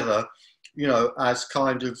together, you know, as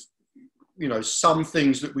kind of, you know, some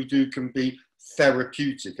things that we do can be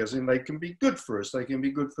therapeutic, as in they can be good for us, they can be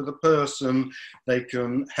good for the person, they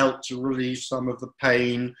can help to relieve some of the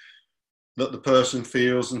pain that the person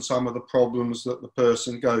feels and some of the problems that the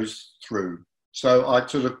person goes through. So I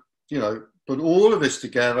sort of, you know, put all of this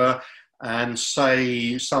together and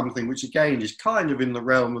say something which again is kind of in the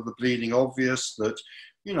realm of the bleeding obvious, that,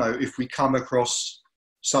 you know, if we come across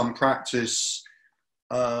some practice,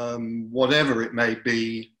 whatever it may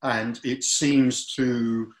be, and it seems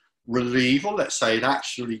to relieve, or let's say it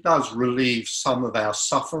actually does relieve some of our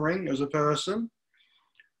suffering as a person,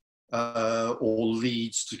 or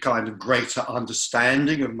leads to kind of greater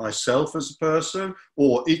understanding of myself as a person,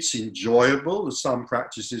 or it's enjoyable as some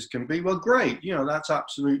practices can be, well, great, you know, that's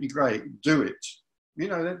absolutely great, do it. You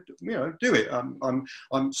know, do it.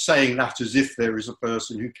 I'm saying that as if there is a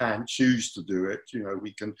person who can choose to do it. You know,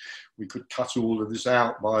 we could cut all of this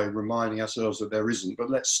out by reminding ourselves that there isn't. But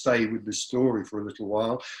let's stay with this story for a little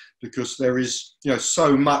while, because there is, you know,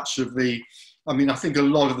 so much of the. I mean, I think a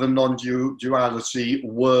lot of the non-duality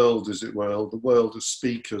world, as it were, the world of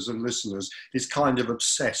speakers and listeners, is kind of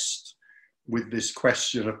obsessed with this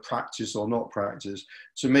question of practice or not practice.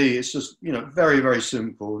 To me, it's just, you know, very, very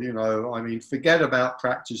simple. You know, I mean, forget about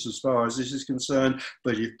practice as far as this is concerned,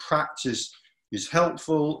 but if practice is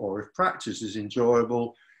helpful or if practice is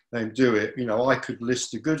enjoyable, then do it. You know, I could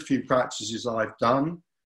list a good few practices I've done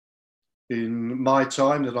in my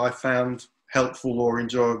time that I found helpful or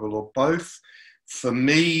enjoyable, or both. For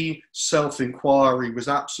me, self-inquiry was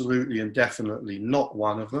absolutely and definitely not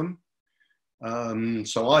one of them.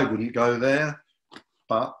 So I wouldn't go there,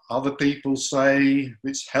 but other people say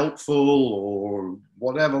it's helpful or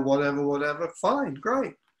whatever, fine,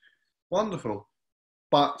 great, wonderful.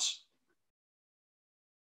 But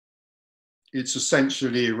it's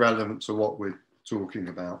essentially irrelevant to what we're talking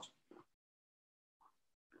about.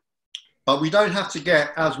 But we don't have to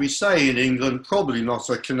get, as we say in England, probably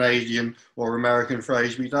not a Canadian or American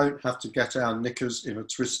phrase, we don't have to get our knickers in a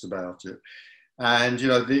twist about it. And, you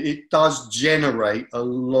know, it does generate a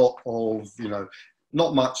lot of, you know,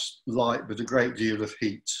 not much light, but a great deal of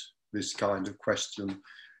heat, this kind of question,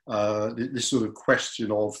 this sort of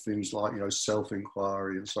question of things like, you know,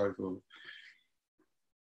 self-inquiry and so forth.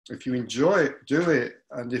 If you enjoy it, do it.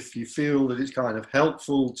 And if you feel that it's kind of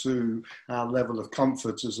helpful to our level of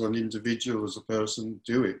comfort as an individual, as a person,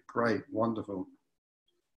 do it. Great, wonderful.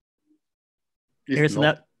 Here's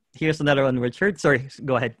another one, Richard. Sorry,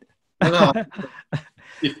 go ahead. No,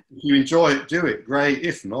 if you enjoy it, do it. Great.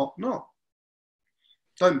 If not, not.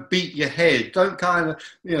 Don't beat your head. Don't kind of,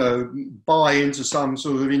 you know, buy into some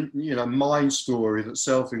sort of, you know, mind story that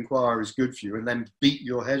self-inquiry is good for you and then beat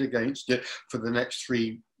your head against it for the next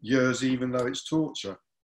 3 years, even though it's torture.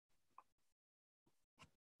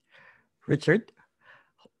 Richard,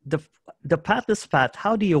 the pathless path,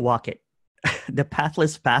 how do you walk it? The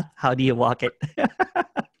pathless path, how do you walk it?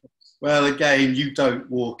 Well, again, you don't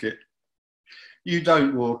walk it. You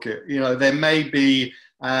don't walk it. You know, there may be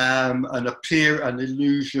an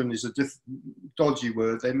illusion is a dodgy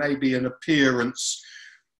word. There may be an appearance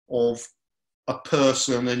of a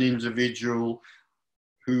person, an individual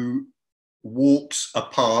who walks a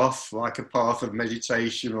path, like a path of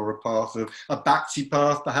meditation or a path of a bhakti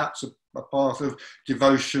path, perhaps a path of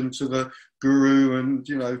devotion to the guru and,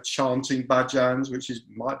 you know, chanting bhajans, which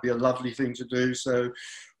might be a lovely thing to do. So,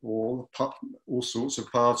 or all sorts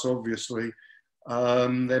of paths, obviously.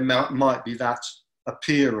 There might be that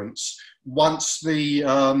appearance. Once the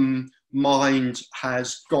mind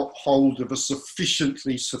has got hold of a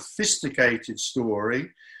sufficiently sophisticated story,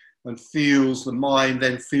 and feels, the mind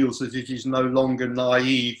then feels that it is no longer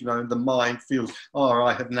naive, you know, and the mind feels, oh,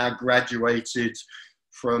 I have now graduated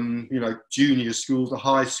from, you know, junior school to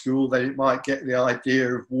high school. Then it might get the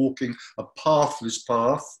idea of walking a pathless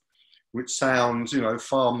path, which sounds, you know,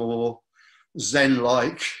 far more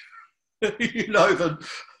Zen-like, you know, than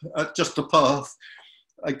just a path.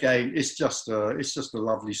 Again, it's just a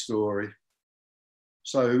lovely story.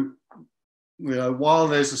 So, you know, while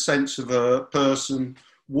there's a sense of a person,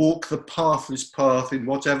 walk the pathless path in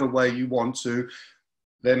whatever way you want to,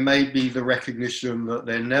 there may be the recognition that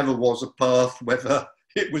there never was a path, whether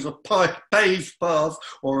it was a paved path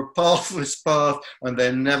or a pathless path, and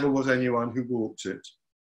there never was anyone who walked it.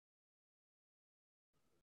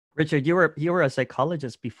 Richard, you were a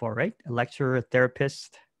psychologist before, right? A lecturer, a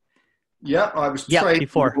therapist. Yeah, I was trained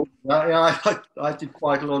before. I did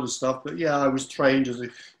quite a lot of stuff, but yeah, I was trained as a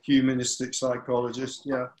humanistic psychologist.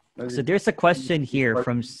 Yeah. So there's a question here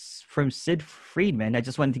from Sid Friedman. I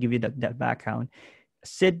just wanted to give you that background.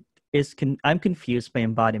 Sid is I'm confused by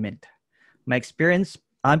embodiment.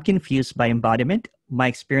 I'm confused by embodiment. My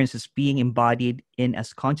experience is being embodied in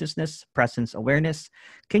as consciousness, presence, awareness.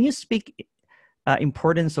 Can you speak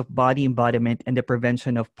importance of body embodiment and the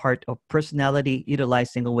prevention of part of personality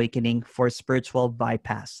utilizing awakening for spiritual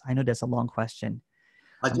bypass? I know that's a long question.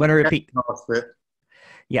 I'm going to repeat.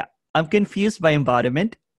 Yeah, I'm confused by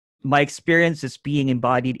embodiment. My experience is being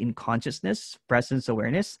embodied in consciousness, presence,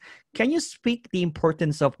 awareness. Can you speak the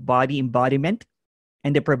importance of body embodiment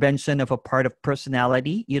and the prevention of a part of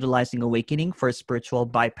personality utilizing awakening for spiritual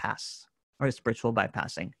bypass or spiritual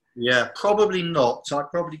bypassing? Yeah, probably not. I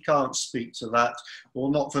probably can't speak to that,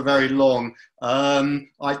 or not for very long.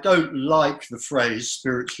 I don't like the phrase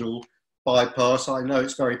spiritual bypass. I know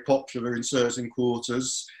it's very popular in certain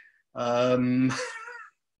quarters. I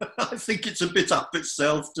think it's a bit up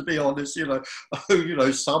itself, to be honest. You know,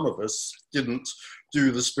 some of us didn't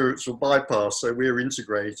do the spiritual bypass, so we're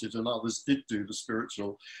integrated, and others did do the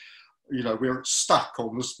spiritual. You know, we're stuck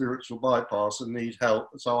on the spiritual bypass and need help.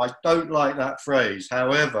 So I don't like that phrase.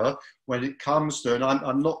 However, when it comes to, and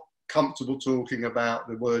I'm not comfortable talking about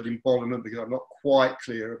the word embodiment because I'm not quite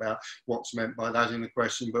clear about what's meant by that in the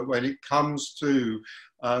question, but when it comes to,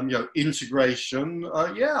 you know, integration,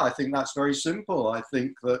 yeah, I think that's very simple. I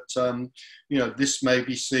think that, you know, this may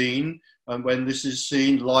be seen, and when this is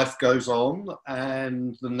seen, life goes on,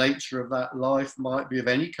 and the nature of that life might be of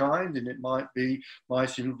any kind, and it might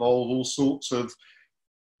involve all sorts of,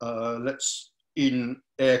 let's, in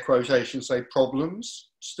air quotation, say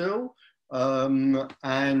problems still.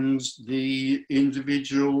 And the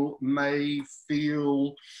individual may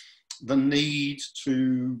feel the need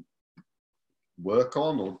to work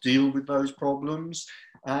on or deal with those problems,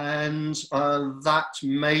 and that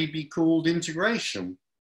may be called integration.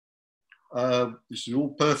 This is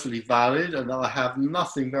all perfectly valid, and I have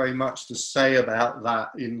nothing very much to say about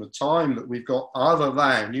that in the time that we've got, other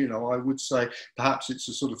than, you know, I would say perhaps it's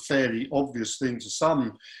a sort of fairly obvious thing to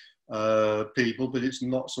some people, but it's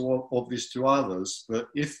not so obvious to others, that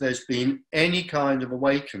if there's been any kind of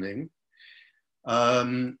awakening,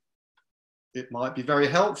 it might be very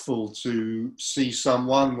helpful to see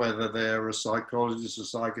someone, whether they're a psychologist, a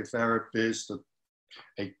psychotherapist,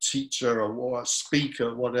 a teacher, or a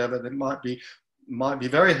speaker, whatever. That might be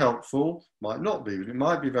very helpful, might not be, but it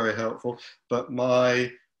might be very helpful. But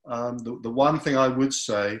the one thing I would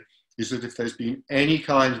say is that if there's been any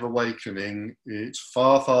kind of awakening, it's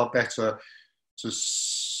far, far better to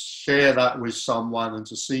share that with someone and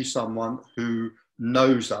to see someone who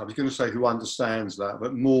knows that. I was going to say who understands that,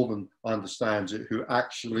 but more than understands it, who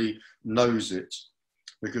actually knows it.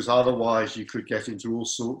 Because otherwise you could get into all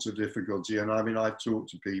sorts of difficulty. And I mean, I've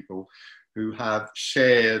talked to people who have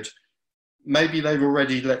shared, maybe they've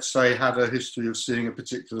already, let's say, had a history of seeing a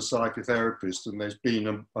particular psychotherapist, and there's been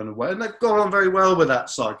an aware, and they've gone on very well with that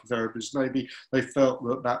psychotherapist. Maybe they felt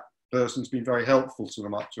that that person's been very helpful to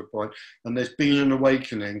them up to a point, and there's been an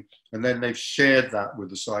awakening, and then they've shared that with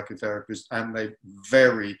the psychotherapist, and they've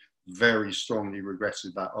very, very strongly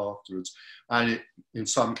regretted that afterwards. And it, in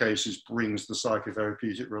some cases, brings the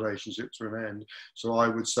psychotherapeutic relationship to an end. So I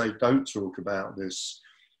would say don't talk about this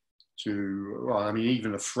to, well, I mean,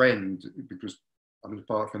 even a friend, because I mean,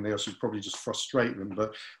 apart from the else, would probably just frustrate them.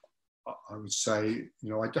 But I would say, you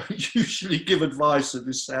know, I don't usually give advice, and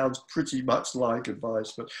this sounds pretty much like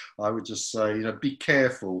advice, but I would just say, you know, be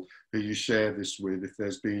careful who you share this with. If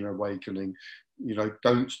there's been an awakening, you know,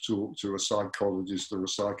 don't talk to a psychologist or a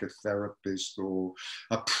psychotherapist or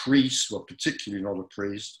a priest, well, particularly not a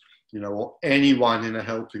priest, you know, or anyone in a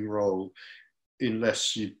helping role,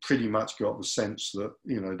 unless you've pretty much got the sense that,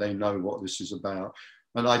 you know, they know what this is about.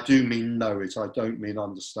 And I do mean know it. I don't mean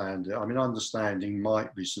understand it. I mean, understanding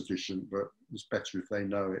might be sufficient, but it's better if they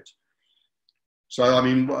know it. So, I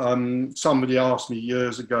mean, somebody asked me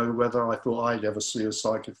years ago whether I thought I'd ever see a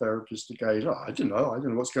psychotherapist again. Oh, I don't know. I don't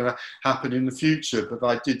know what's going to happen in the future. But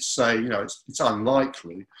I did say, you know, it's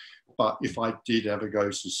unlikely. But if I did ever go to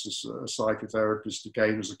a psychotherapist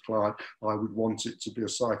again as a client, I would want it to be a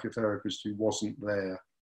psychotherapist who wasn't there.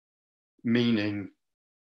 Meaning,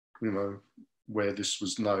 you know, where this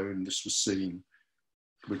was known, this was seen.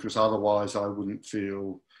 Because otherwise I wouldn't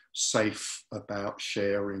feel safe about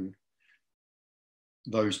sharing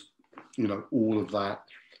those, you know, all of that,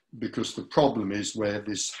 because the problem is where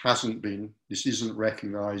this isn't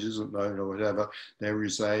recognized, isn't known or whatever, there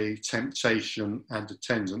is a temptation and a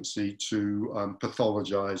tendency to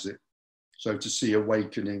pathologize it. So to see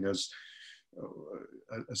awakening as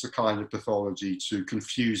a kind of pathology, to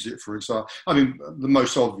confuse it, for example, I mean, the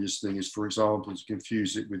most obvious thing is, for example, to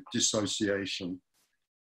confuse it with dissociation.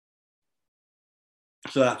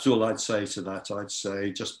 So that's all I'd say to that. I'd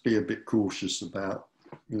say just be a bit cautious about,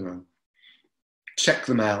 you know, check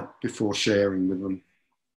them out before sharing with them.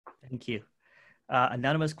 Thank you.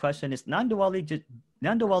 Anonymous question is, non-duality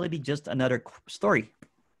just another story?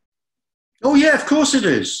 Oh yeah, of course it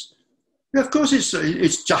is. Yeah, of course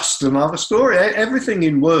it's just another story. Everything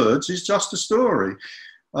in words is just a story.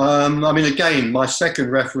 I mean, again, my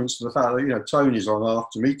second reference to the fact that, you know, Tony's on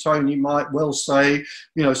after me. Tony might well say,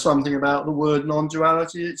 you know, something about the word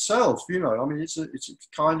non-duality itself. You know, I mean, it's a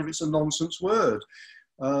nonsense word.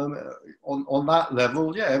 On that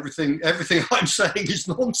level, yeah, everything I'm saying is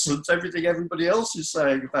nonsense. Everything everybody else is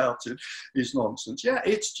saying about it is nonsense. Yeah,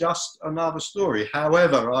 it's just another story.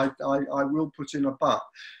 However, I will put in a but.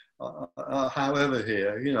 However,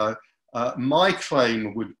 here, you know. My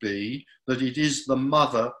claim would be that it is the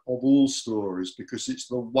mother of all stories, because it's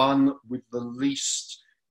the one with the least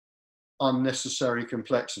unnecessary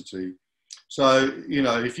complexity. So, you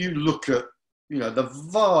know, if you look at, you know, the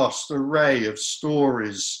vast array of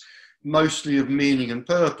stories, mostly of meaning and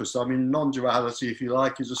purpose. I mean, non-duality, if you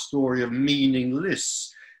like, is a story of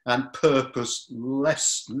meaningless and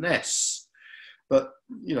purposelessness. But,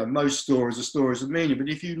 you know, most stories are stories of meaning. But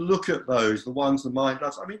if you look at those, the ones the mind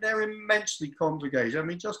does, I mean, they're immensely complicated. I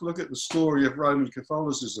mean, just look at the story of Roman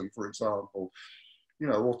Catholicism, for example, you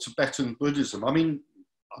know, or Tibetan Buddhism. I mean,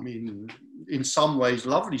 in some ways,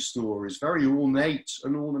 lovely stories, very ornate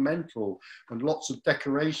and ornamental, and lots of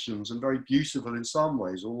decorations, and very beautiful in some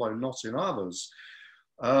ways, although not in others.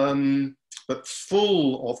 But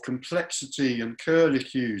full of complexity and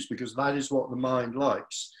curlicues, because that is what the mind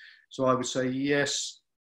likes. So I would say, yes,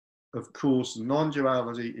 of course,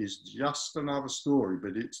 non-duality is just another story,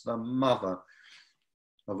 but it's the mother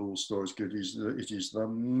of all stories. It is the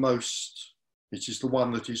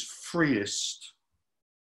one that is freest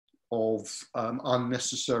of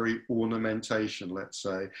unnecessary ornamentation, let's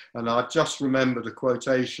say. And I've just remembered a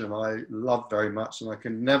quotation I love very much, and I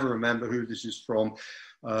can never remember who this is from.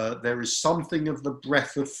 There is something of the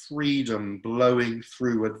breath of freedom blowing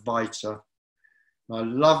through Advaita. I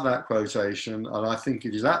love that quotation, and I think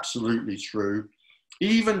it is absolutely true.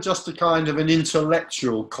 Even just a kind of an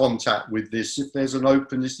intellectual contact with this, if there's an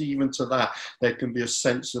openness even to that, there can be a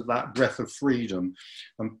sense of that breath of freedom.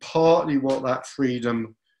 And partly what that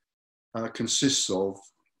freedom consists of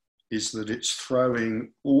is that it's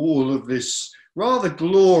throwing all of this rather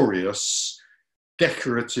glorious,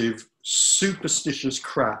 decorative, superstitious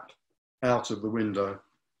crap out of the window.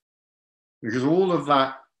 Because all of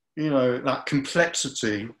that, you know, that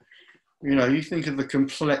complexity, you know, you think of the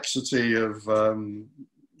complexity of, you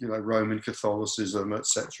know, Roman Catholicism,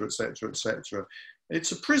 etc., etc., etc.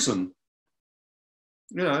 It's a prison.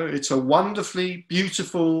 You know, it's a wonderfully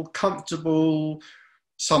beautiful, comfortable,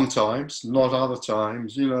 sometimes, not other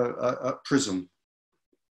times, you know, a prison.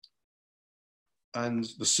 And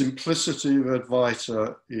the simplicity of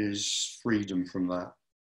Advaita is freedom from that.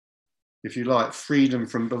 If you like, freedom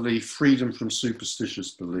from belief, freedom from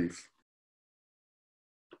superstitious belief.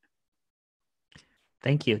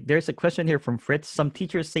 Thank you. There's a question here from Fritz. Some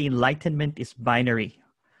teachers say enlightenment is binary.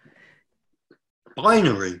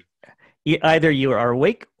 Binary? Either you are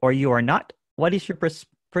awake or you are not. What is your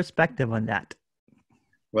perspective on that?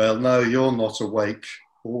 Well, no, you're not awake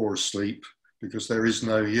or asleep, because there is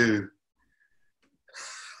no you.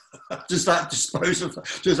 Does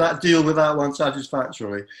that deal with that one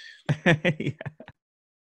satisfactorily?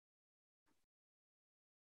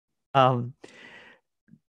 Yeah.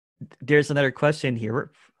 There's another question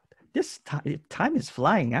here. This time is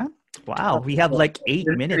flying, huh? Wow, we have like 8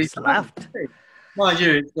 minutes left. Mind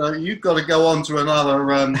you, you've got to go on to another.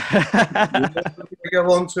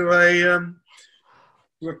 Go on to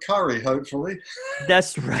To a curry, hopefully.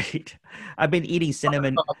 That's right. I've been eating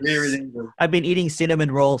cinnamon. Here in England. I've been eating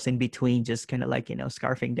cinnamon rolls in between, just kind of like,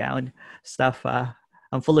 scarfing down stuff.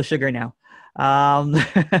 I'm full of sugar now. Um,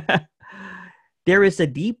 there is a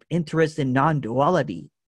deep interest in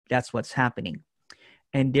non-duality. That's what's happening.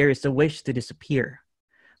 And there is a wish to disappear.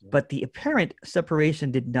 But the apparent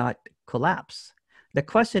separation did not collapse. The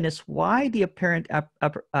question is why the apparent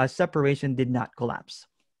separation did not collapse.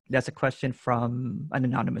 That's a question from an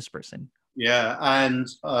anonymous person. Yeah, and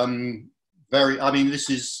I think this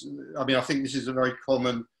is a very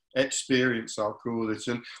common experience, I'll call it.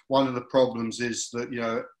 And one of the problems is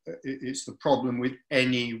that, it's the problem with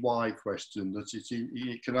any why question, that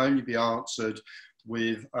it can only be answered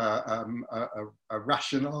with a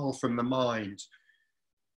rationale from the mind.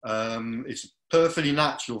 It's perfectly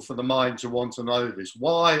natural for the mind to want to know this.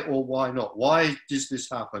 Why or why not? Why does this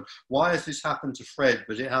happen? Why has this happened to Fred,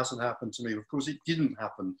 but it hasn't happened to me? Of course, it didn't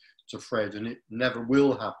happen to Fred, and it never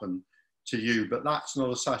will happen to you. But that's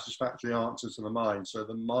not a satisfactory answer to the mind. So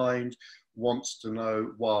the mind wants to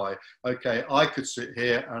know why. Okay, I could sit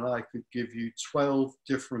here and I could give you 12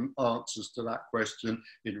 different answers to that question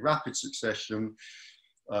in rapid succession.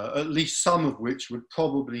 At least some of which would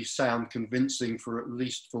probably sound convincing for at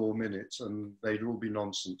least 4 minutes, and they'd all be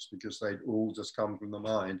nonsense because they'd all just come from the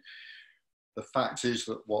mind. The fact is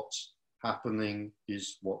that what's happening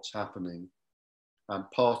is what's happening. And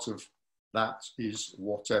part of that is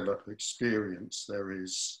whatever experience there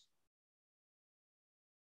is.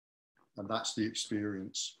 And that's the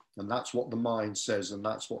experience. And that's what the mind says, and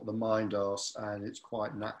that's what the mind asks, and it's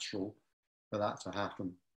quite natural for that to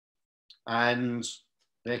happen. And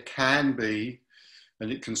there can be,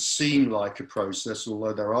 and it can seem like a process,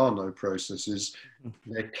 although there are no processes,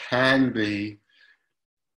 there can be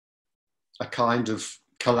a kind of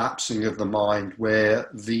collapsing of the mind where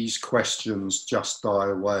these questions just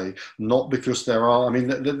die away. Not because there are,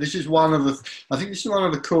 this is one of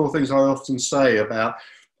the core things I often say about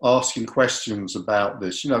asking questions about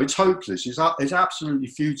this. It's hopeless, it's absolutely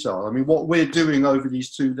futile. What we're doing over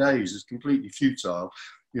these 2 days is completely futile.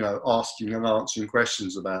 Asking and answering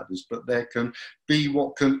questions about this, but there can be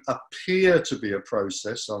what can appear to be a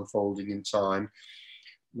process unfolding in time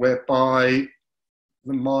whereby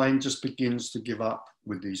the mind just begins to give up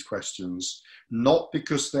with these questions, not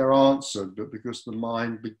because they're answered, but because the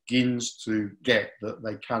mind begins to get that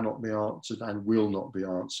they cannot be answered and will not be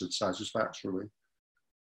answered satisfactorily.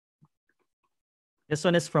 This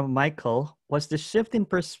one is from Michael. Was the shift in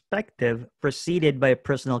perspective preceded by a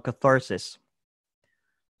personal catharsis?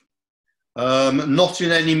 Not in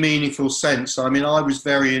any meaningful sense. I was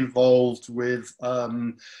very involved with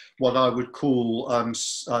what I would call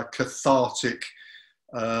cathartic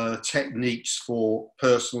techniques for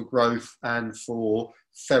personal growth and for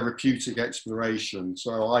therapeutic exploration.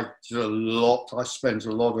 So I spent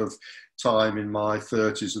a lot of time in my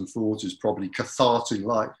 30s and 40s probably catharting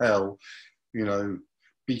like hell,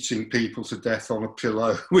 beating people to death on a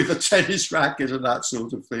pillow with a tennis racket and that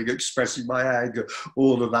sort of thing, expressing my anger,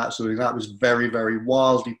 all of that sort of thing. That was very, very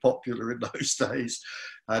wildly popular in those days.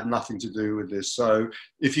 Had nothing to do with this. So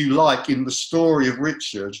if you like, in the story of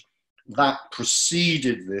Richard, that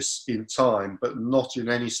preceded this in time, but not in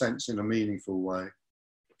any sense in a meaningful way.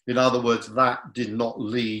 In other words, that did not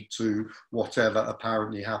lead to whatever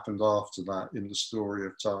apparently happened after that in the story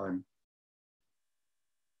of time.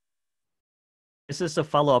 This is a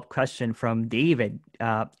follow-up question from David.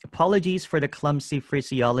 Apologies for the clumsy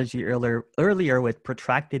phraseology earlier with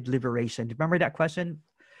protracted liberation. Do you remember that question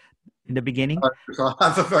in the beginning? I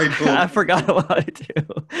have a very I forgot about it too.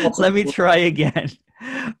 Let me try again.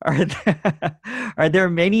 Are there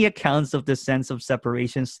many accounts of the sense of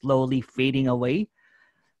separation slowly fading away?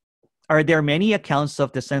 Are there many accounts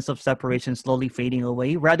of the sense of separation slowly fading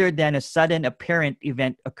away rather than a sudden apparent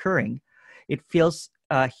event occurring? It feels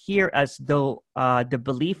here as though the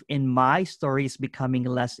belief in my story is becoming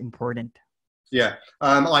less important. Yeah,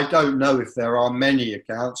 I don't know if there are many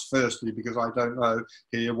accounts, firstly, because I don't know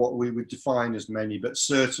here what we would define as many, but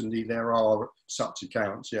certainly there are such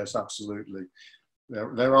accounts. Yes, absolutely.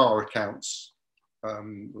 There are accounts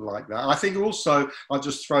like that. I think also, I'll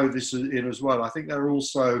just throw this in as well, I think there are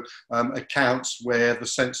also accounts where the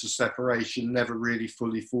sense of separation never really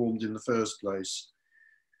fully formed in the first place.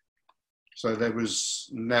 So there was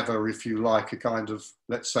never, if you like, a kind of,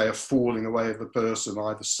 let's say, a falling away of the person,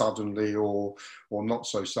 either suddenly or not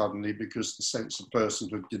so suddenly, because the sense of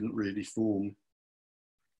personhood didn't really form.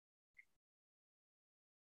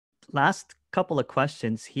 Last couple of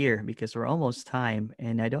questions here, because we're almost time,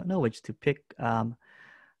 and I don't know which to pick.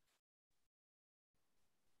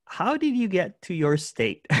 how did you get to your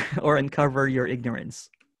state or uncover your ignorance?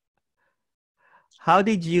 How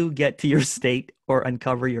did you get to your state or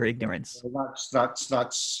uncover your ignorance? Well,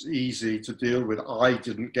 that's easy to deal with. I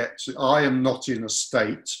didn't get to. I am not in a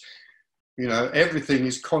state. You know, everything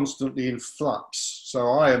is constantly in flux. So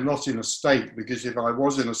I am not in a state, because if I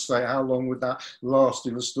was in a state, how long would that last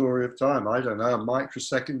in the story of time? I don't know, a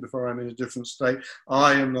microsecond before I'm in a different state.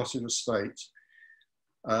 I am not in a state.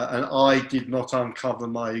 And I did not uncover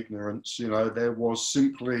my ignorance. You know, there was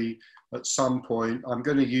simply at some point, I'm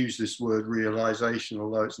going to use this word realization,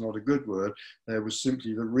 although it's not a good word. There was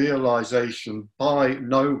simply the realization by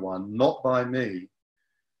no one, not by me,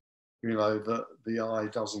 you know, that the I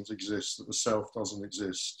doesn't exist, that the self doesn't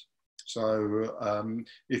exist. So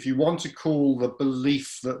if you want to call the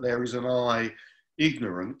belief that there is an I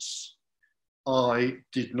ignorance, I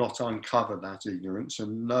did not uncover that ignorance,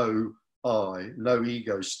 and no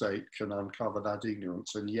ego state can uncover that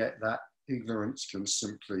ignorance, and yet that ignorance can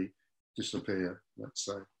simply disappear, let's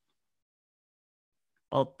say.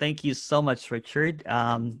 Well, thank you so much, Richard.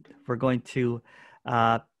 We're going to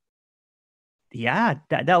yeah,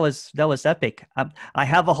 that was epic. I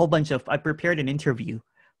have a whole bunch of, I prepared an interview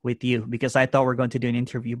with you because I thought we are going to do an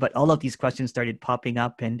interview, but all of these questions started popping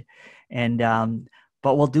up,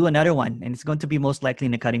 but we'll do another one, and it's going to be most likely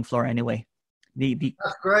in the cutting floor anyway.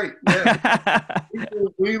 That's great. Yeah.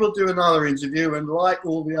 we will do another interview, and like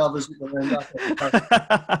all the others, it will end up.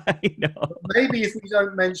 I know. Maybe if we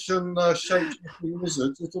don't mention shape-shifting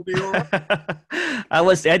wizards, it'll be all right. I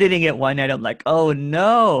was editing it one night. I'm like, oh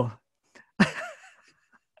no.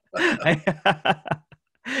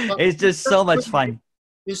 It's just so much fun.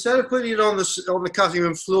 Instead of putting it on the cutting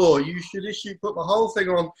room floor, you should put the whole thing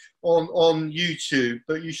on YouTube,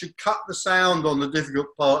 but you should cut the sound on the difficult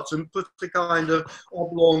parts and put the kind of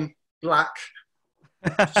oblong black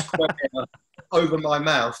square over my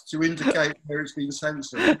mouth to indicate where it's been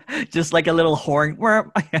censored. Just like a little horn.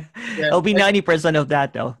 Yeah. It'll be 90% of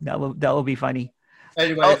that though. That will be funny.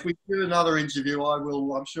 Anyway, if we do another interview,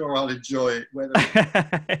 I'm sure I'll enjoy it, whether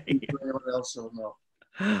it's anyone else or not.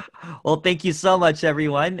 Well, thank you so much,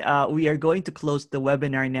 everyone. We are going to close the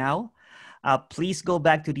webinar now. Please go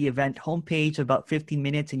back to the event homepage about 15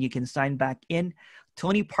 minutes and you can sign back in.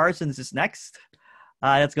 Tony Parsons is next.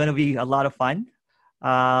 That's going to be a lot of fun.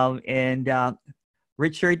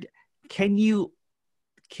 Richard, can you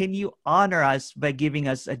honor us by giving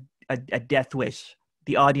us a death wish,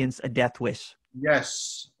 the audience a death wish?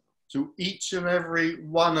 Yes, to each and every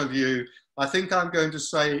one of you. I think I'm going to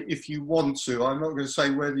say if you want to. I'm not going to say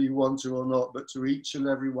whether you want to or not, but to each and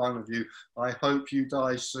every one of you, I hope you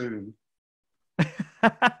die soon.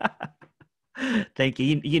 Thank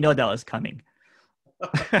you. You know that was coming.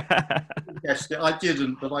 Yes, I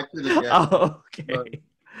didn't, but I could have guessed. Oh, okay.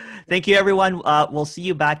 Thank you, everyone. We'll see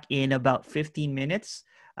you back in about 15 minutes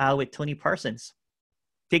with Tony Parsons.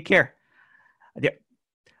 Take care.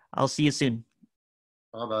 I'll see you soon.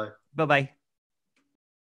 Bye-bye. Bye-bye.